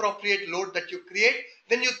inappropriate load that you create.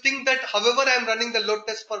 Then you think that however I'm running the load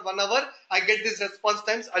test for 1 hour, I get this response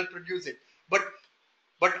times, I'll produce it. But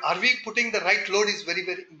are we putting the right load is very,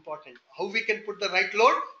 very important. How we can put the right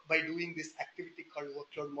load? By doing this activity called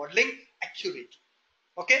workload modeling accurately.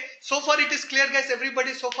 Okay, so far it is clear, guys.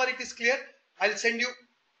 Everybody, so far it is clear. I'll send you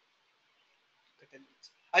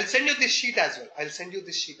this sheet as well.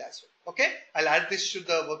 Okay, I'll add this to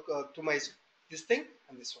the work to my this thing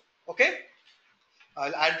and this one. Okay,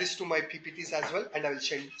 I'll add this to my PPTs as well, and I will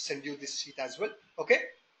send you this sheet as well. Okay,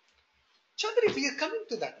 Chandri, we are coming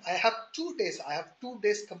to that. I have 2 days.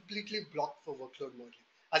 Completely blocked for workload modeling.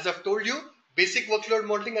 As I've told you, basic workload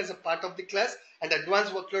modeling as a part of the class, and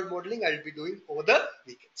advanced workload modeling I'll be doing over the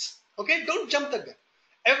weekends. Okay, don't jump the gun.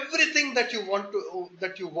 Everything that you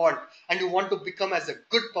want and you want to become as a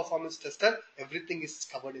good performance tester, everything is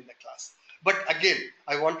covered in the class. But again,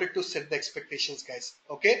 I wanted to set the expectations, guys.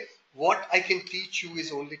 Okay, what I can teach you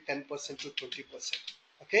is only 10% to 20%.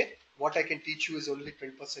 Okay, what I can teach you is only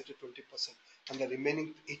 10% to 20%, and the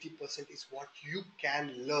remaining 80% is what you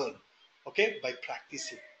can learn. Okay, by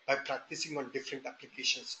practicing on different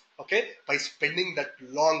applications. Okay, by spending that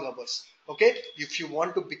long hours. Okay, if you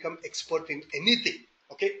want to become expert in anything,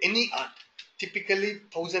 okay, any art, typically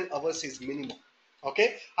 1000 hours is minimum.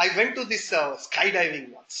 Okay, I went to this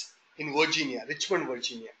skydiving once in Virginia, Richmond,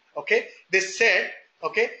 Virginia. Okay, they said,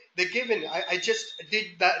 okay, they gave I just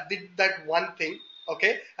did that one thing.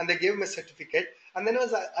 Okay, and they gave me a certificate, and then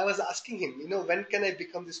I was asking him, when can I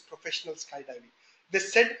become this professional skydiving? They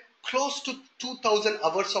said close to 2000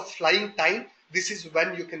 hours of flying time. This is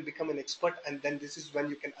when you can become an expert, and then this is when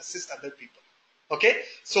you can assist other people. Okay,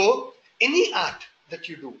 so any art that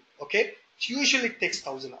you do, okay, it usually takes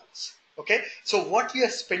 1000 hours. Okay, so what we are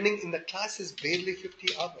spending in the class is barely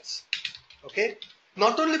 50 hours. Okay,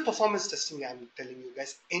 not only performance testing, I'm telling you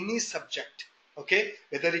guys, any subject. Okay,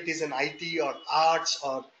 whether it is an IT or arts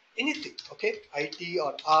or anything. Okay, IT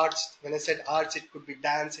or arts. When I said arts, it could be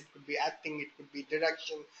dance, it could be acting, it could be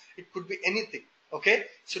direction, it could be anything. Okay,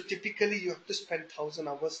 so typically you have to spend 1000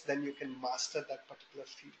 hours, then you can master that particular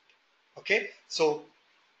field. Okay, so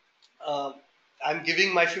I'm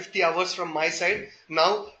giving my 50 hours from my side.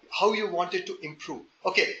 Now, how you want it to improve?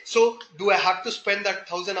 Okay, so do I have to spend that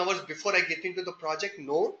 1000 hours before I get into the project?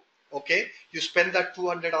 No. Okay, you spend that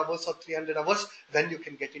 200 hours or 300 hours, then you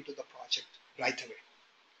can get into the project right away.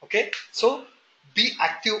 Okay, so Be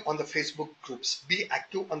active on the Facebook groups, be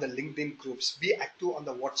active on the LinkedIn groups, be active on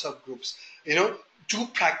the WhatsApp groups. Do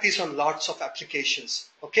practice on lots of applications.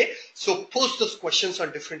 Okay, so post those questions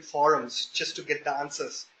on different forums just to get the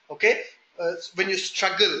answers. Okay, when you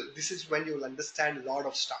struggle, this is when you'll understand a lot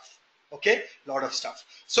of stuff. Okay, lot of stuff.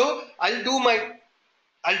 So I'll do my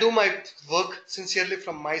work sincerely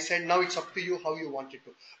from my side. Now it's up to you how you want it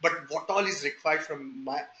to. But what all is required from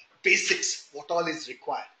my basics, what all is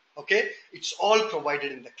required. Okay, it's all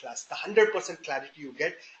provided in the class. The 100% clarity you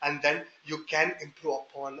get, and then you can improve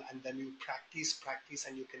upon, and then you practice,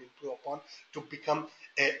 and you can improve upon to become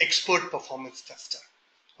an expert performance tester.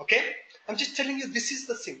 Okay, I'm just telling you, this is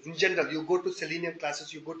the thing. In general, you go to Selenium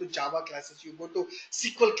classes, you go to Java classes, you go to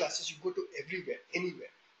SQL classes, you go to everywhere,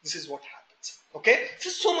 anywhere. This is what happens. Okay,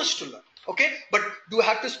 there's so much to learn. Okay, but do I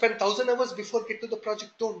have to spend 1,000 hours before get to the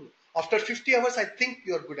project? Don't know. After 50 hours, I think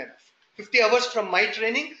you're good enough. 50 hours from my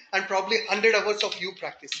training and probably 100 hours of you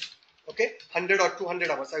practicing. Okay, 100 or 200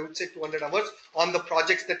 hours. I would say 200 hours on the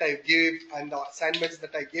projects that I give and the assignments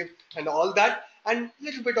that I give and all that, and a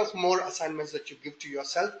little bit of more assignments that you give to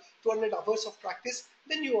yourself. 200 hours of practice,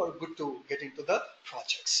 then you are good to get into the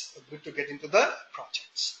projects. Good to get into the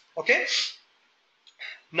projects. Okay.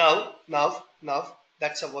 Now,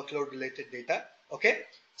 that's a workload related data. Okay.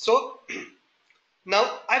 So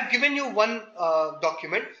now I've given you one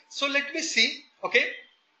document. So let me see. Okay.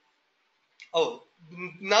 Oh,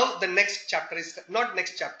 now the next chapter is not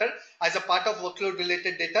next chapter. As a part of workload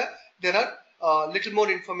related data, there are little more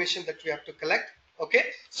information that we have to collect. Okay.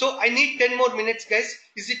 So I need 10 more minutes, guys.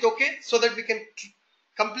 Is it okay? So that we can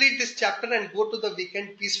complete this chapter and go to the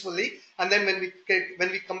weekend peacefully. And then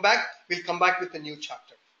when we come back, we'll come back with a new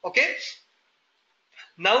chapter. Okay.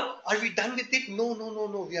 Now, are we done with it?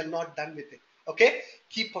 No. We are not done with it. Okay.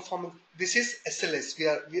 Key performance. This is SLS.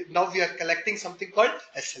 Now we are collecting something called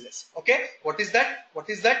SLS. Okay. What is that?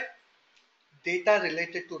 Data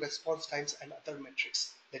related to response times and other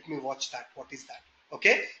metrics. Let me watch that. What is that?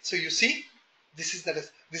 Okay. So you see, this is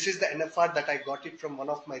the NFR that I got it from one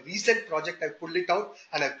of my recent project. I pulled it out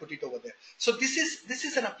and I put it over there. So this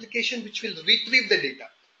is an application which will retrieve the data.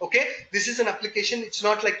 Okay, this is an application. It's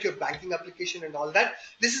not like your banking application and all that.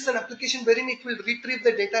 This is an application wherein it will retrieve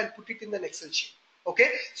the data and put it in an Excel sheet. Okay,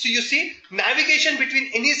 so you see navigation between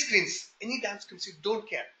any screens, any damn screens, you don't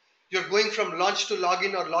care. You're going from launch to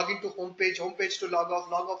login or login to homepage to log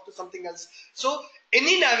off to something else. So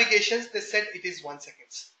any navigations, they said it is 1 second.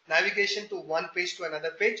 Navigation to one page to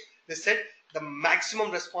another page, they said the maximum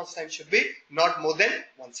response time should be not more than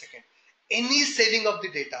 1 second. Any saving of the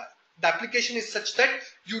data, the application is such that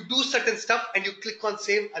you do certain stuff and you click on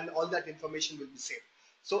save and all that information will be saved.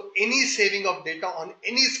 So any saving of data on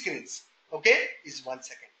any screens, okay, is 1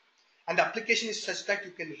 second. And the application is such that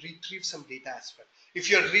you can retrieve some data as well. If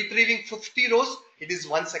you're retrieving 50 rows, it is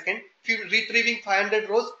 1 second. If you're retrieving 500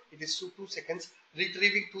 rows, it is 2 seconds.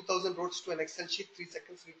 Retrieving 2000 rows to an Excel sheet, 3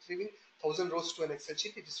 seconds. Retrieving 1000 rows to an Excel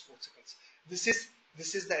sheet, it is 4 seconds.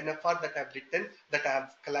 This is the NFR that I've written, that I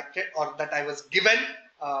have collected, or that I was given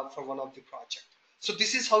for one of the project. So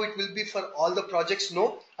this is how it will be for all the projects.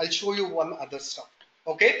 No, I'll show you one other stuff.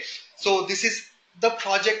 Okay. So this is the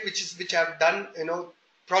project which I've done,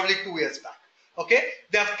 probably 2 years back. Okay.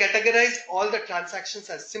 They have categorized all the transactions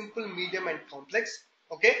as simple, medium, and complex.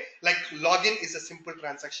 Okay. Like login is a simple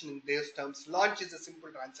transaction in their terms. Launch is a simple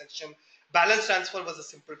transaction. Balance transfer was a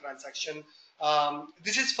simple transaction.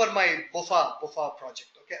 This is for my BOFA project.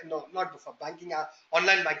 Okay. No, not BOFA,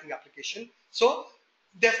 online banking application. So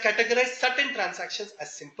they have categorized certain transactions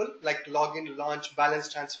as simple, like login, launch,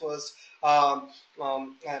 balance transfers,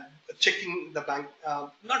 checking the bank,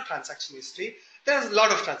 not transaction history. There's a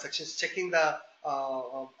lot of transactions, checking the,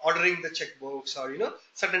 ordering the checkbooks, or,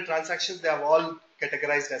 certain transactions, they have all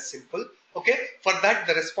categorized as simple. Okay. For that,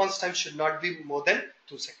 the response time should not be more than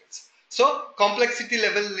 2 seconds. So complexity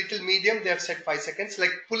level, little medium, they have said 5 seconds,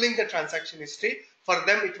 like pulling the transaction history. For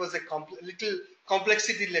them, it was a little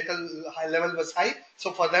complexity level was high.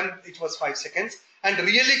 So for them, it was 5 seconds. And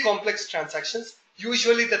really complex transactions,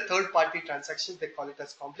 usually the third party transactions, they call it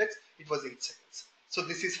as complex, it was 8 seconds. So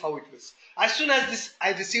this is how it was. As soon as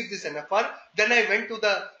I received this NFR, then I went to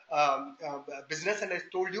the business and I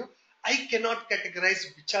told you, I cannot categorize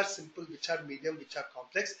which are simple, which are medium, which are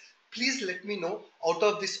complex. Please let me know out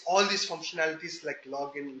of all these functionalities like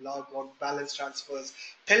login, log out, balance transfers.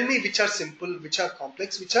 Tell me which are simple, which are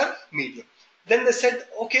complex, which are medium. Then they said,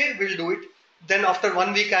 okay, we'll do it. Then after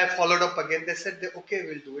 1 week, I followed up again. They said, okay,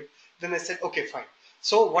 we'll do it. Then I said, okay, fine.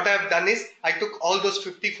 So what I have done is I took all those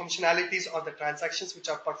 50 functionalities or the transactions which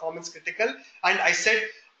are performance critical, and I said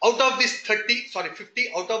out of this 50,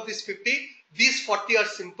 out of this 50, These 40 are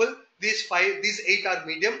simple, these 8 are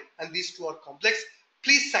medium, and these 2 are complex.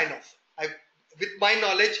 Please sign off. With my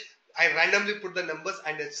knowledge, I randomly put the numbers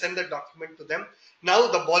and I send the document to them. Now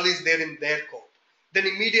the ball is there in their court. Then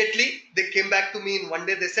immediately they came back to me in one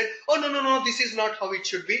day. They said, oh, no, this is not how it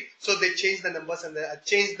should be. So they changed the numbers and they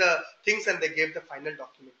changed the things and they gave the final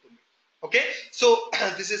document to me. Okay, so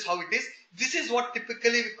this is how it is. This is what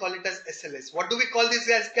typically we call it as SLAs. What do we call this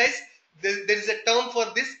as, guys? There is a term for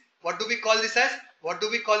this. What do we call this as? What do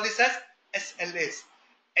we call this as? SLAs.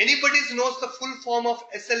 Anybody knows the full form of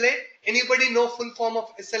SLA? Anybody know full form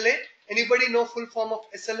of SLA? Anybody know full form of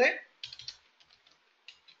SLA?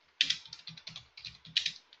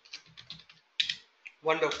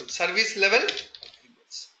 Wonderful. Service level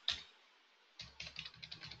agreements.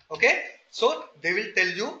 Okay, so they will tell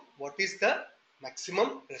you what is the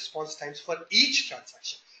maximum response times for each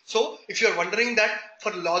transaction. So if you are wondering that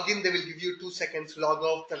for login they will give you 2 seconds, log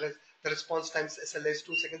off the response times SLA is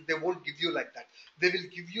 2 seconds, they won't give you like that. They will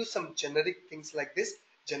give you some generic things like this,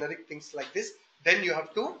 then you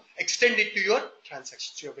have to extend it to your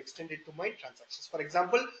transactions. You have extended to my transactions. For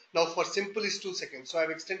example, now for simple is 2 seconds. So I have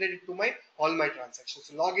extended it to all my transactions.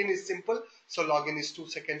 So login is simple. So login is 2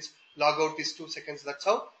 seconds. Log out is 2 seconds. That's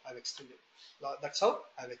how I've extended it.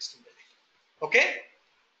 Okay.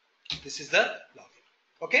 This is the login.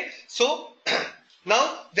 Okay. So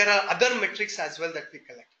now there are other metrics as well that we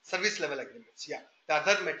collect. Service level agreements. Yeah. The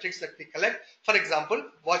other metrics that we collect. For example,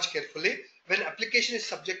 watch carefully. When application is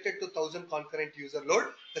subjected to 1000 concurrent user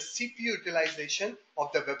load, the CPU utilization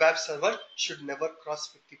of the web app server should never cross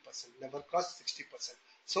 50%, never cross 60%.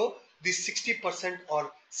 So this 60%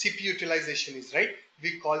 or CPU utilization is right.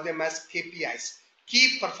 We call them as KPIs,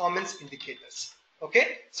 key performance indicators.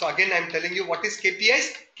 Okay. So again, I'm telling you what is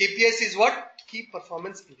KPIs. KPIs is what? Key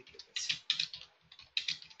performance indicators.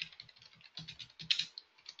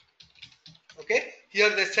 Okay. Here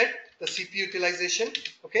they said the CPU utilization.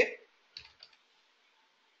 Okay.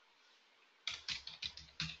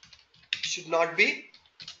 Should not be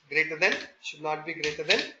greater than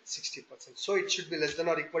 60%. So it should be less than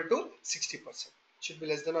or equal to 60%.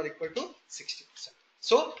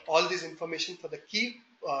 So all this information for the key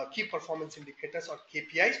performance indicators or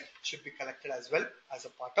KPIs should be collected as well as a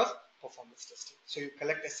part of performance testing. So you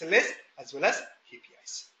collect SLAs as well as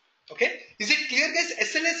KPIs. Okay, is it clear, guys?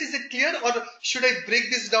 SLAs, is it clear, or should I break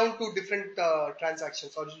this down to different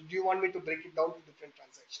transactions, or do you want me to break it down to different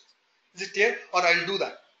transactions? Is it clear, or I'll do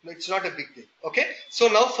that? No, it's not a big deal. Okay, so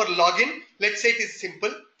now for login, let's say it is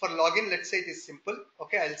simple.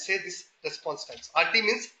 Okay, I'll say this response times. RT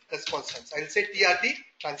means response times. I'll say TRT,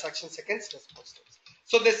 transaction seconds, response times.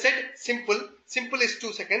 So they said simple is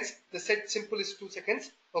 2 seconds.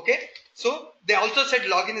 Okay, so they also said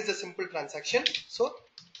login is a simple transaction. So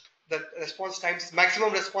the response times,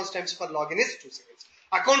 maximum response times for login is 2 seconds.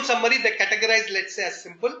 Account summary, they categorize, let's say, as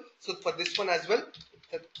simple. So for this one as well,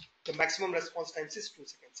 the maximum response times is 2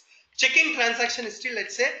 seconds. Checking transaction history,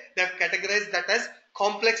 let's say they have categorized that as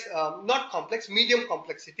complex, not complex, medium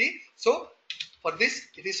complexity. So for this,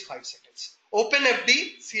 it is 5 seconds. Open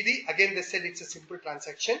FD, CD, again they said it's a simple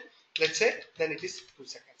transaction. Let's say, then it is 2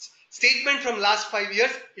 seconds. Statement from last 5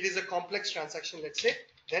 years, it is a complex transaction, let's say,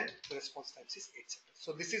 then the response times is 8 seconds.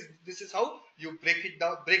 So this is how you break it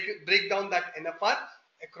down, break down that NFR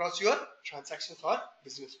across your transactions or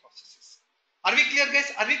business processes. Are we clear,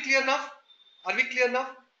 guys? Are we clear enough?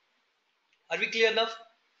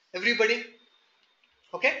 Everybody?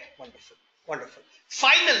 Okay? Wonderful.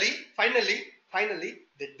 Finally,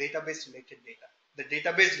 the database related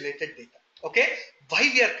data. Okay?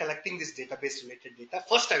 Why we are collecting this database related data?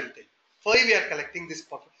 First I will tell you. Why we are collecting this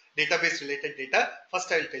database related data?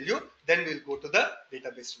 First I will tell you. Then we will go to the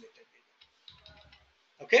database related data.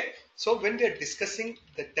 Okay? So when we are discussing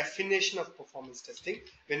the definition of performance testing,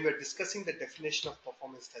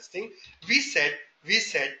 we said,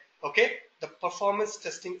 okay, the performance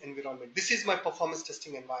testing environment. This is my performance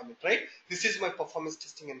testing environment, right? This is my performance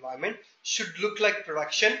testing environment. Should look like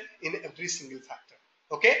production in every single factor.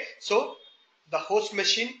 Okay? So the host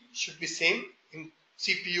machine should be same in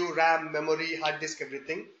CPU, RAM, memory, hard disk,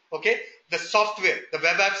 everything. Okay? The software, the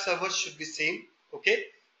web app server should be same. Okay?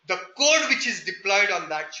 The code which is deployed on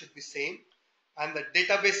that should be same, and the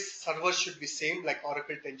database server should be same, like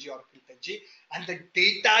Oracle 10G, and the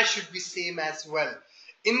data should be same as well.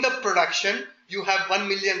 In the production, you have 1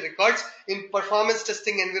 million records. In performance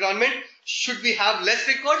testing environment, should we have less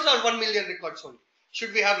records or 1 million records only?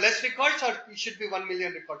 Should we have less records or it should be 1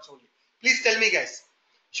 million records only? Please tell me, guys.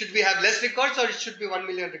 Should we have less records or it should be 1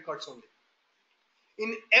 million records only?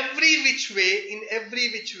 In every which way,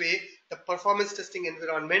 the performance testing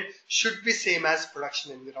environment should be same as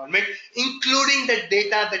production environment, including the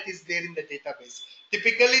data that is there in the database.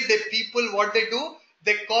 Typically, the people, what they do,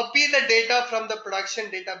 they copy the data from the production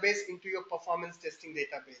database into your performance testing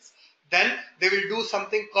database. Then they will do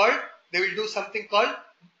something called,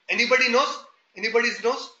 anybody knows?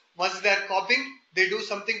 Once they are copying, they do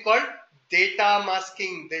something called data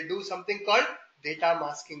masking.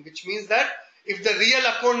 Which means that if the real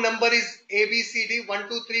account number is ABCD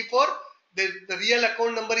 1234, the real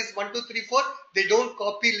account number is 1234, they don't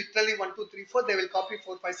copy literally 1234, they will copy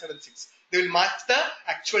 4576. They will mask the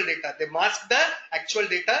actual data.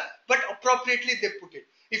 But appropriately they put it.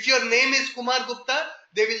 If your name is Kumar Gupta,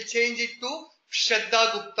 they will change it to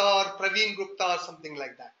Shraddha Gupta or Praveen Gupta or something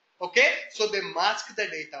like that. Okay, so they mask the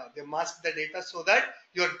data so that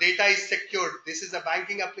your data is secured. This is a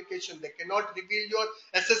banking application. They cannot reveal your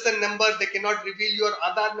SSN number, they cannot reveal your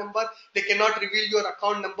Aadhaar number, they cannot reveal your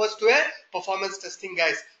account numbers to a performance testing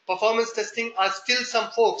guys. Performance testing are still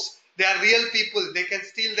some folks. They are real people. They can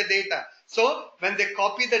steal the data. So when they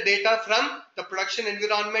copy the data from the production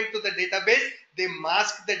environment to the database, they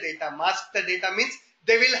mask the data. Mask the data means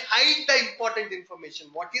they will hide the important information.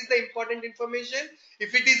 What is the important information?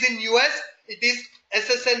 If it is in US, it is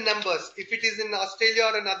SSN numbers. If it is in Australia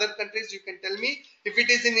or in other countries, you can tell me. If it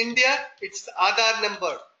is in India, it's Aadhaar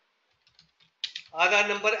number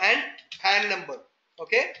and PAN number.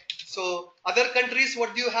 Okay. So other countries,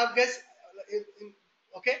 what do you have, guys?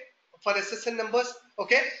 Okay, for SSN numbers.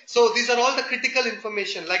 Okay. So these are all the critical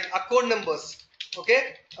information like account numbers.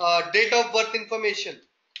 Okay. Date of birth information.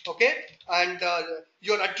 Okay, and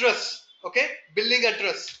your address, okay, billing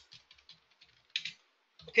address.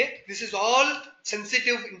 Okay, this is all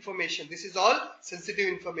sensitive information.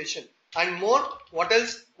 And more, what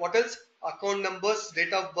else? Account numbers,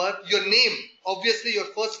 date of birth, your name, obviously your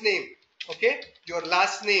first name, okay, your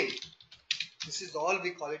last name. This is all we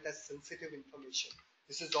call it as sensitive information.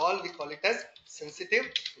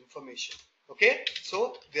 Okay,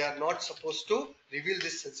 so they are not supposed to reveal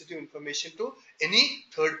this sensitive information to any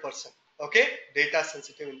third person. Okay, data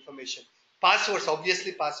sensitive information. Passwords,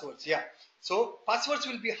 obviously passwords, yeah. So passwords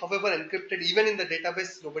will be, however, encrypted. Even in the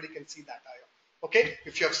database, nobody can see that. Okay,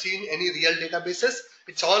 if you have seen any real databases,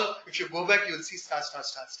 it's all, if you go back, you will see star.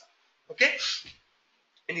 Okay,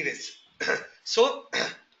 anyways, so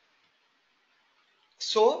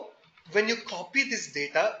when you copy this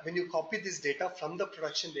data from the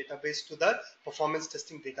production database to the performance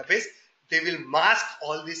testing database, they will mask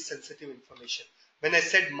all this sensitive information. When I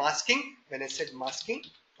said masking,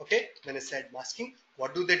 okay,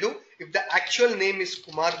 what do they do? If the actual name is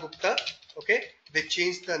Kumar Gupta, okay, they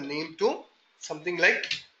change the name to something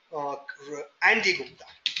like Andy Gupta.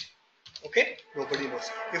 Okay, nobody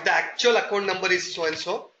knows. If the actual account number is so and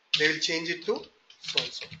so, they will change it to so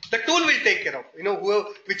and so. The tool will take care of,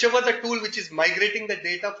 whichever the tool which is migrating the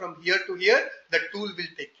data from here to here, the tool will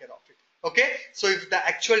take care of it. Okay, so if the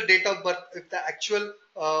actual date of birth,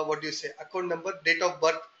 account number, date of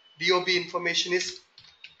birth, DOB information is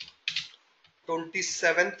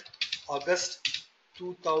 27th August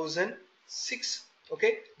 2006.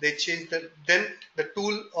 Okay, they change then the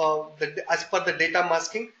tool, as per the data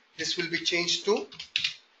masking, this will be changed to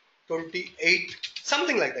 28,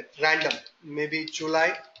 something like that, random, maybe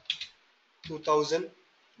July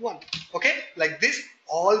 2001. Okay, like this,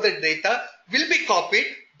 all the data will be copied,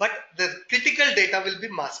 but the critical data will be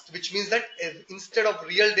masked, which means that instead of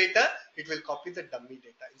real data, it will copy the dummy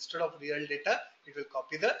data.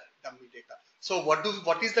 So what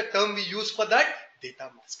is the term we use for that? Data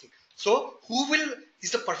masking. So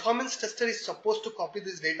is the performance tester is supposed to copy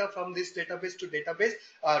this data from this database to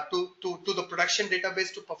the production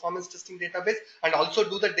database to performance testing database and also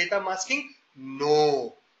do the data masking?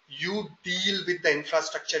 No. You deal with the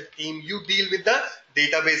infrastructure team. You deal with the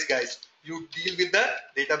database guys.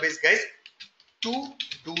 To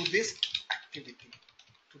do this activity.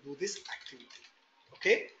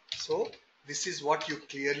 Okay. So this is what you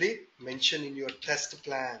clearly mention in your test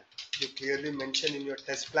plan.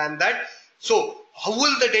 That. So how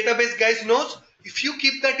will the database guys knows? If you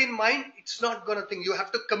keep that in mind, it's not gonna think. You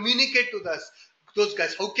have to communicate to those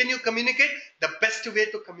guys. How can you communicate? The best way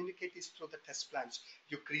to communicate is through the test plans.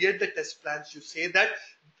 You create the test plans. You say that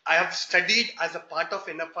I have studied as a part of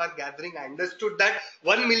NFR gathering. I understood that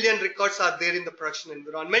 1 million records are there in the production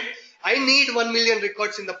environment. I need 1 million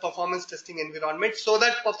records in the performance testing environment so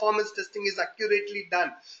that performance testing is accurately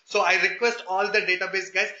done. So I request all the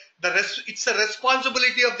database guys, it's a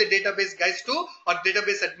responsibility of the database guys or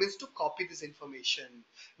database admins to copy this information.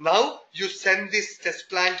 Now you send this test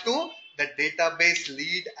plan to the database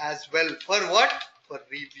lead as well. For what? For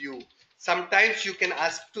review. Sometimes you can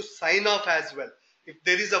ask to sign off as well. If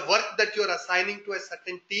there is a work that you are assigning to a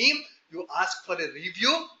certain team, you ask for a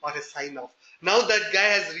review or a sign off. Now that guy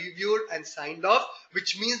has reviewed and signed off,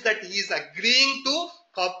 which means that he is agreeing to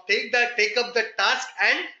take up the task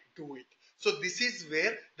and do it. So this is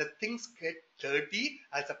where the things get dirty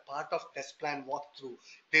as a part of test plan walkthrough.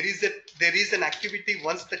 There is an activity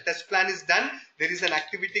once the test plan is done. There is an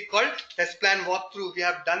activity called test plan walkthrough. We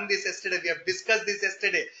have done this yesterday. We have discussed this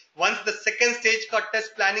yesterday. Once the second stage called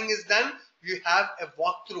test planning is done, you have a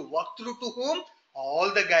walkthrough. Walkthrough to whom?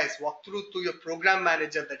 All the guys. Walkthrough to your program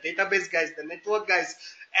manager, the database guys, the network guys,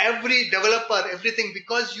 every developer, everything,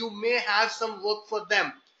 because you may have some work for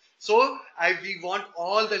them. So we want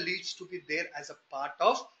all the leads to be there as a part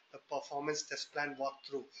of the performance test plan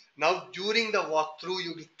walkthrough. Now during the walkthrough,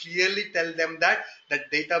 you will clearly tell them that the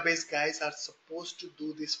database guys are supposed to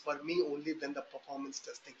do this for me only then the performance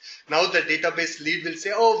testing. Now the database lead will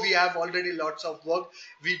say, oh, we have already lots of work.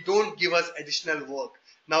 We don't give us additional work.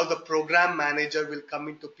 Now the program manager will come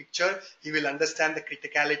into picture. He will understand the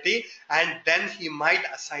criticality and then he might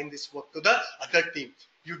assign this work to the other team.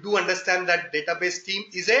 You do understand that database team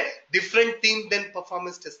is a different team than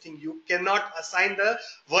performance testing. You cannot assign the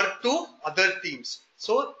work to other teams.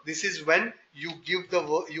 So this is when you give the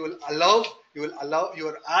work, you will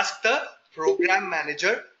ask the program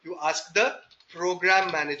manager,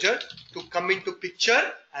 to come into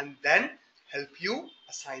picture and then help you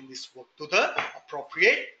assign this work to the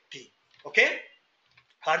appropriate team. Okay.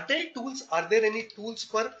 Are there any tools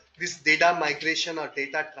for this data migration or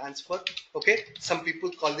data transfer? Okay, some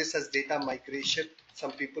people call this as data migration,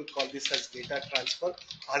 some people call this as data transfer.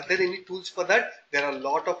 Are there any tools for that? There are a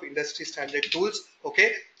lot of industry standard tools.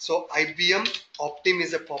 Okay, so IBM Optim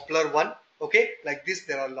is a popular one. Okay, like this,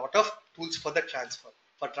 there are a lot of tools for the transfer,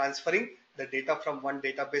 for transferring the data from one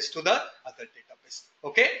database to the other database.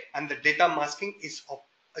 Okay, and the data masking is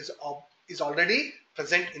already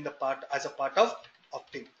present in the as a part of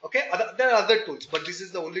Optim. Okay, there are other tools, but this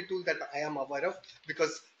is the only tool that I am aware of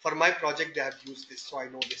because for my project they have used this, so I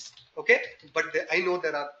know this. Okay, but I know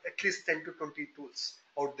there are at least 10 to 20 tools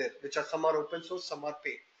out there, which are some are open source, some are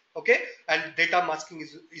paid. Okay, and data masking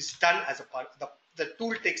is done as a part. The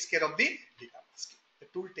tool takes care of the data masking. The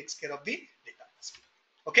tool takes care of the data masking.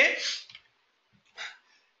 Okay.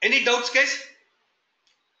 Any doubts, guys?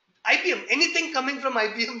 IBM, anything coming from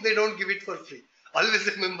IBM, they don't give it for free. Always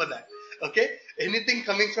remember that. Okay, anything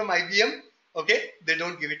coming from IBM, okay, they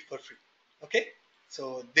don't give it for free. Okay,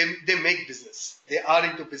 so they make business. They are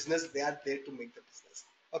into business. They are there to make the business.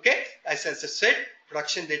 Okay, as I said,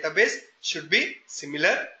 production database should be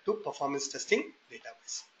similar to performance testing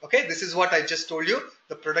database. Okay, this is what I just told you.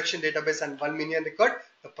 The production database and 1 million record.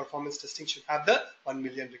 The performance testing should have the 1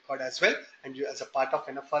 million record as well. And you, as a part of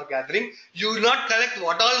NFR gathering, you will not collect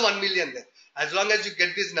what all 1 million there. As long as you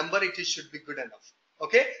get this number, it should be good enough.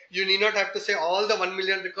 Okay, you need not have to say all the 1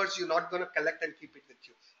 million records you're not going to collect and keep it with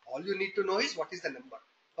you. All you need to know is what is the number.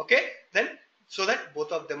 Okay, then so that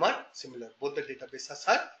both of them are similar. Both the databases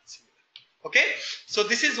are similar. Okay, so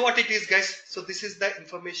this is what it is, guys. So this is the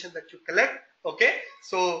information that you collect. Okay,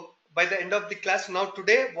 so by the end of the class, now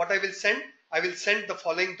today, what I will send the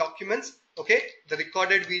following documents. Okay, the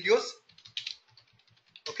recorded videos.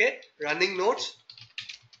 Okay, running notes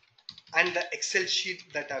and the Excel sheet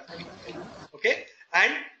that I've created. Okay.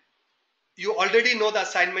 And you already know the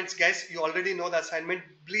assignments, guys. You already know the assignment.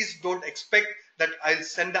 Please don't expect that I'll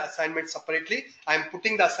send the assignment separately. I'm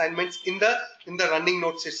putting the assignments in the running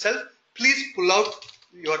notes itself. Please pull out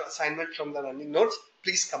your assignment from the running notes.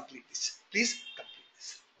 Please complete this. Please complete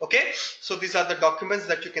this. Okay. So these are the documents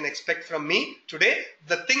that you can expect from me today.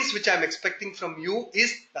 The things which I'm expecting from you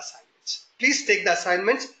is the assignments. Please take the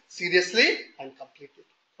assignments seriously and complete it.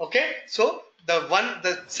 Okay. So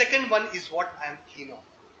the second one is what I am keen on.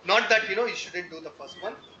 Not that you shouldn't do the first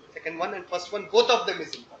one, second one and first one, both of them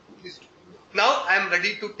is important. Please do. Now I am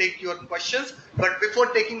ready to take your questions, but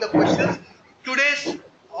before taking the questions, today's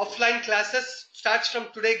offline classes starts from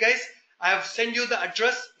today, guys. I have sent you the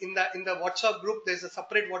address in the WhatsApp group. There's a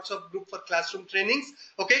separate WhatsApp group for classroom trainings.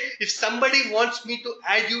 Okay. If somebody wants me to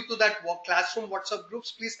add you to that classroom WhatsApp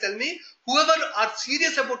groups, please tell me. Whoever are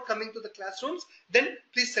serious about coming to the classrooms, then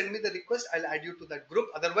please send me the request. I'll add you to that group.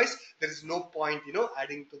 Otherwise, there is no point,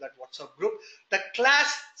 adding to that WhatsApp group. The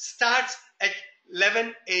class starts at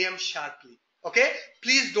 11 a.m. sharply. Okay,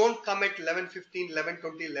 please don't come at 11:15,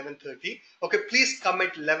 11:20, 11:30. Okay, please come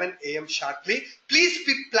at 11 a.m. sharply. Please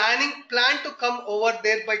be plan to come over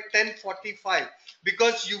there by 10:45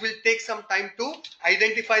 because you will take some time to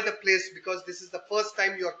identify the place because this is the first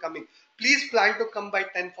time you are coming. Please plan to come by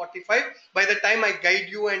 10:45. By the time I guide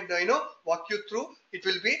you and walk you through, it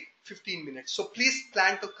will be 15 minutes. So please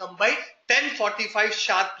plan to come by 10:45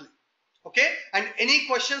 sharply. Okay, and any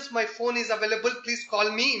questions, my phone is available. Please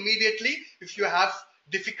call me immediately if you have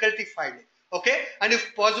difficulty finding. Okay, and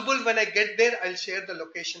if possible, when I get there, I'll share the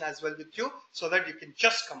location as well with you so that you can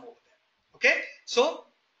just come over there. Okay, so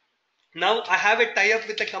now I have a tie-up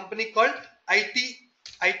with a company called IT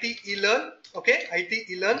eLearn. Okay, IT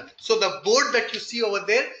eLearn. So the board that you see over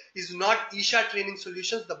there is not Isha Training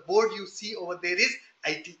Solutions. The board you see over there is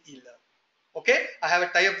IT eLearn. Okay, I have a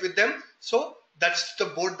tie-up with them. So that's the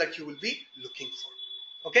board that you will be looking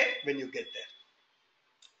for. Okay, when you get there.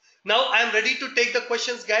 Now I am ready to take the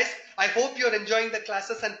questions, guys. I hope you're enjoying the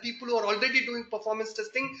classes, and people who are already doing performance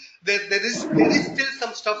testing, there is still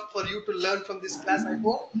some stuff for you to learn from this class, I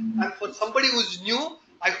hope. And for somebody who's new,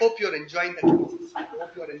 I hope you're enjoying the classes. I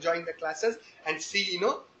hope you're enjoying the classes and see,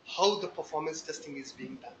 how the performance testing is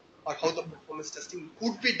being done, or how the performance testing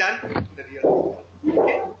could be done in the real world.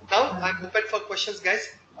 Okay. Now I'm open for questions, guys.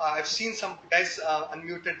 I've seen some guys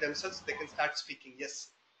unmuted themselves. They can start speaking. Yes.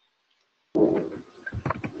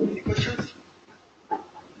 Any questions?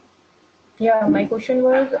 Yeah, my question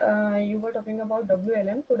was, you were talking about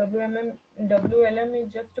WLM. So WLM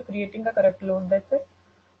is just creating a correct load, that's it?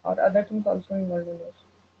 Or other things also involved in this?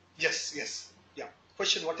 Yes. Yeah.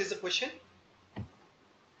 Question. What is the question?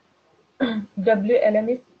 WLM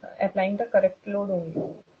is applying the correct load only.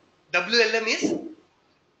 WLM is?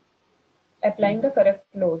 Applying the correct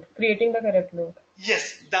load, creating the correct load.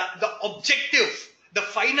 Yes, the objective, the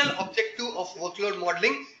final objective of workload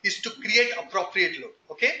modeling is to create appropriate load.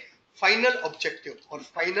 Okay, final objective or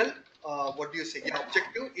final what do you say? Yeah,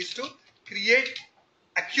 objective is to create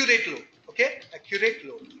accurate load. Okay, accurate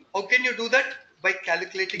load. How can you do that? By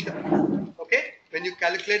calculating the pacing. Okay, when you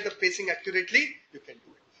calculate the pacing accurately, you can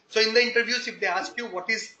do it. So in the interviews, if they ask you what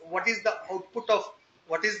is the output of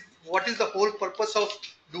what is the whole purpose of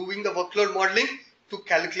doing the workload modeling, to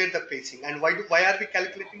calculate the pacing. And why are we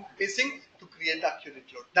calculating pacing? To create the accurate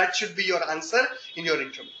load. That should be your answer in your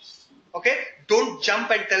interviews. Okay, don't jump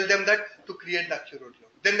and tell them that to create the accurate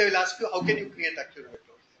load. Then they will ask you, how can you create the accurate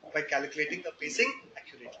load? By calculating the pacing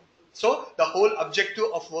accurately. So the whole objective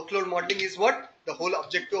of workload modeling is what? The whole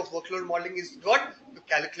objective of workload modeling is what? To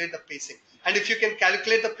calculate the pacing. And if you can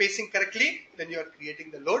calculate the pacing correctly, then you are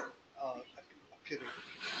creating the load accurately.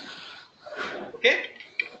 Okay?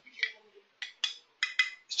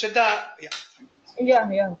 Shraddha, yeah.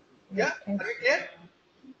 Yeah. Yeah? Are you clear?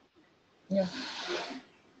 Yeah.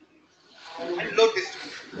 And load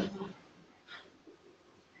distribution.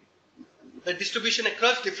 The distribution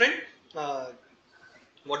across different,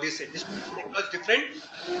 what do you say? Distribution across different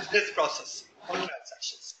business process or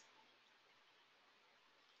transactions.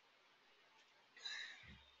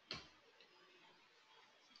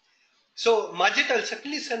 So, Majid, I'll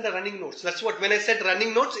certainly send the running notes. That's what, when I said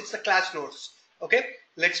running notes, it's the class notes. Okay?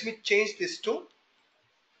 Let me change this to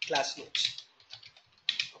class notes.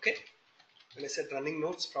 Okay? When I said running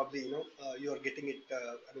notes, probably, you're getting it,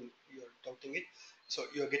 you're doubting it. So,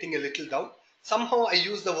 you're getting a little doubt. Somehow I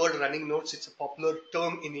use the word running notes. It's a popular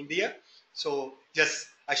term in India. So, yes,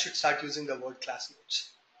 I should start using the word class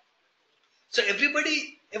notes. So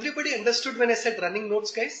everybody understood when I said running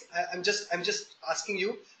notes, guys? I'm just asking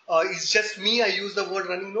you, is just me I use the word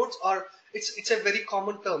running notes, or it's a very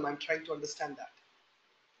common term? I'm trying to understand that.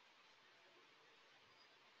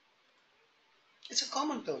 It's a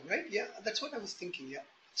common term, right? Yeah, that's what I was thinking. Yeah,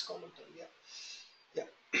 it's a common term. Yeah.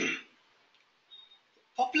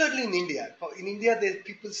 Popularly in India,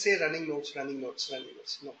 people say running notes.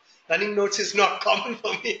 No, running notes is not common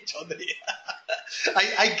for me, Chaudhary.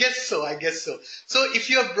 I guess so. So if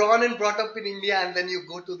you are born and brought up in India and then you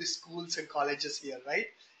go to the schools and colleges here, right?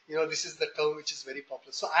 This is the term which is very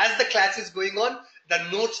popular. So as the class is going on, the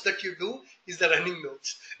notes that you do is the running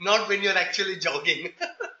notes, not when you're actually jogging.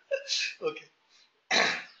 Okay.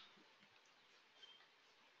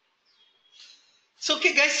 So,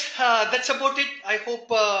 okay, guys, that's about it. I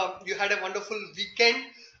hope you had a wonderful weekend.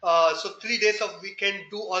 So 3 days of weekend,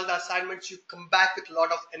 do all the assignments. You come back with a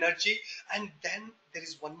lot of energy. And then there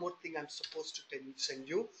is one more thing I'm supposed to send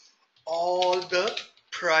you. All the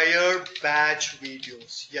prior batch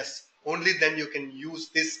videos. Yes, only then you can use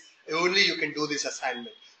this. Only you can do this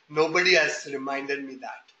assignment. Nobody has reminded me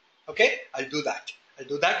that. Okay, I'll do that.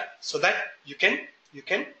 So that you can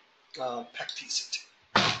practice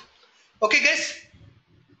it. Okay, guys.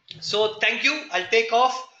 So thank you. I'll take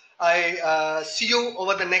off. I see you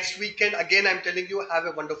over the next weekend. Again, I'm telling you, have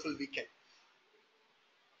a wonderful weekend.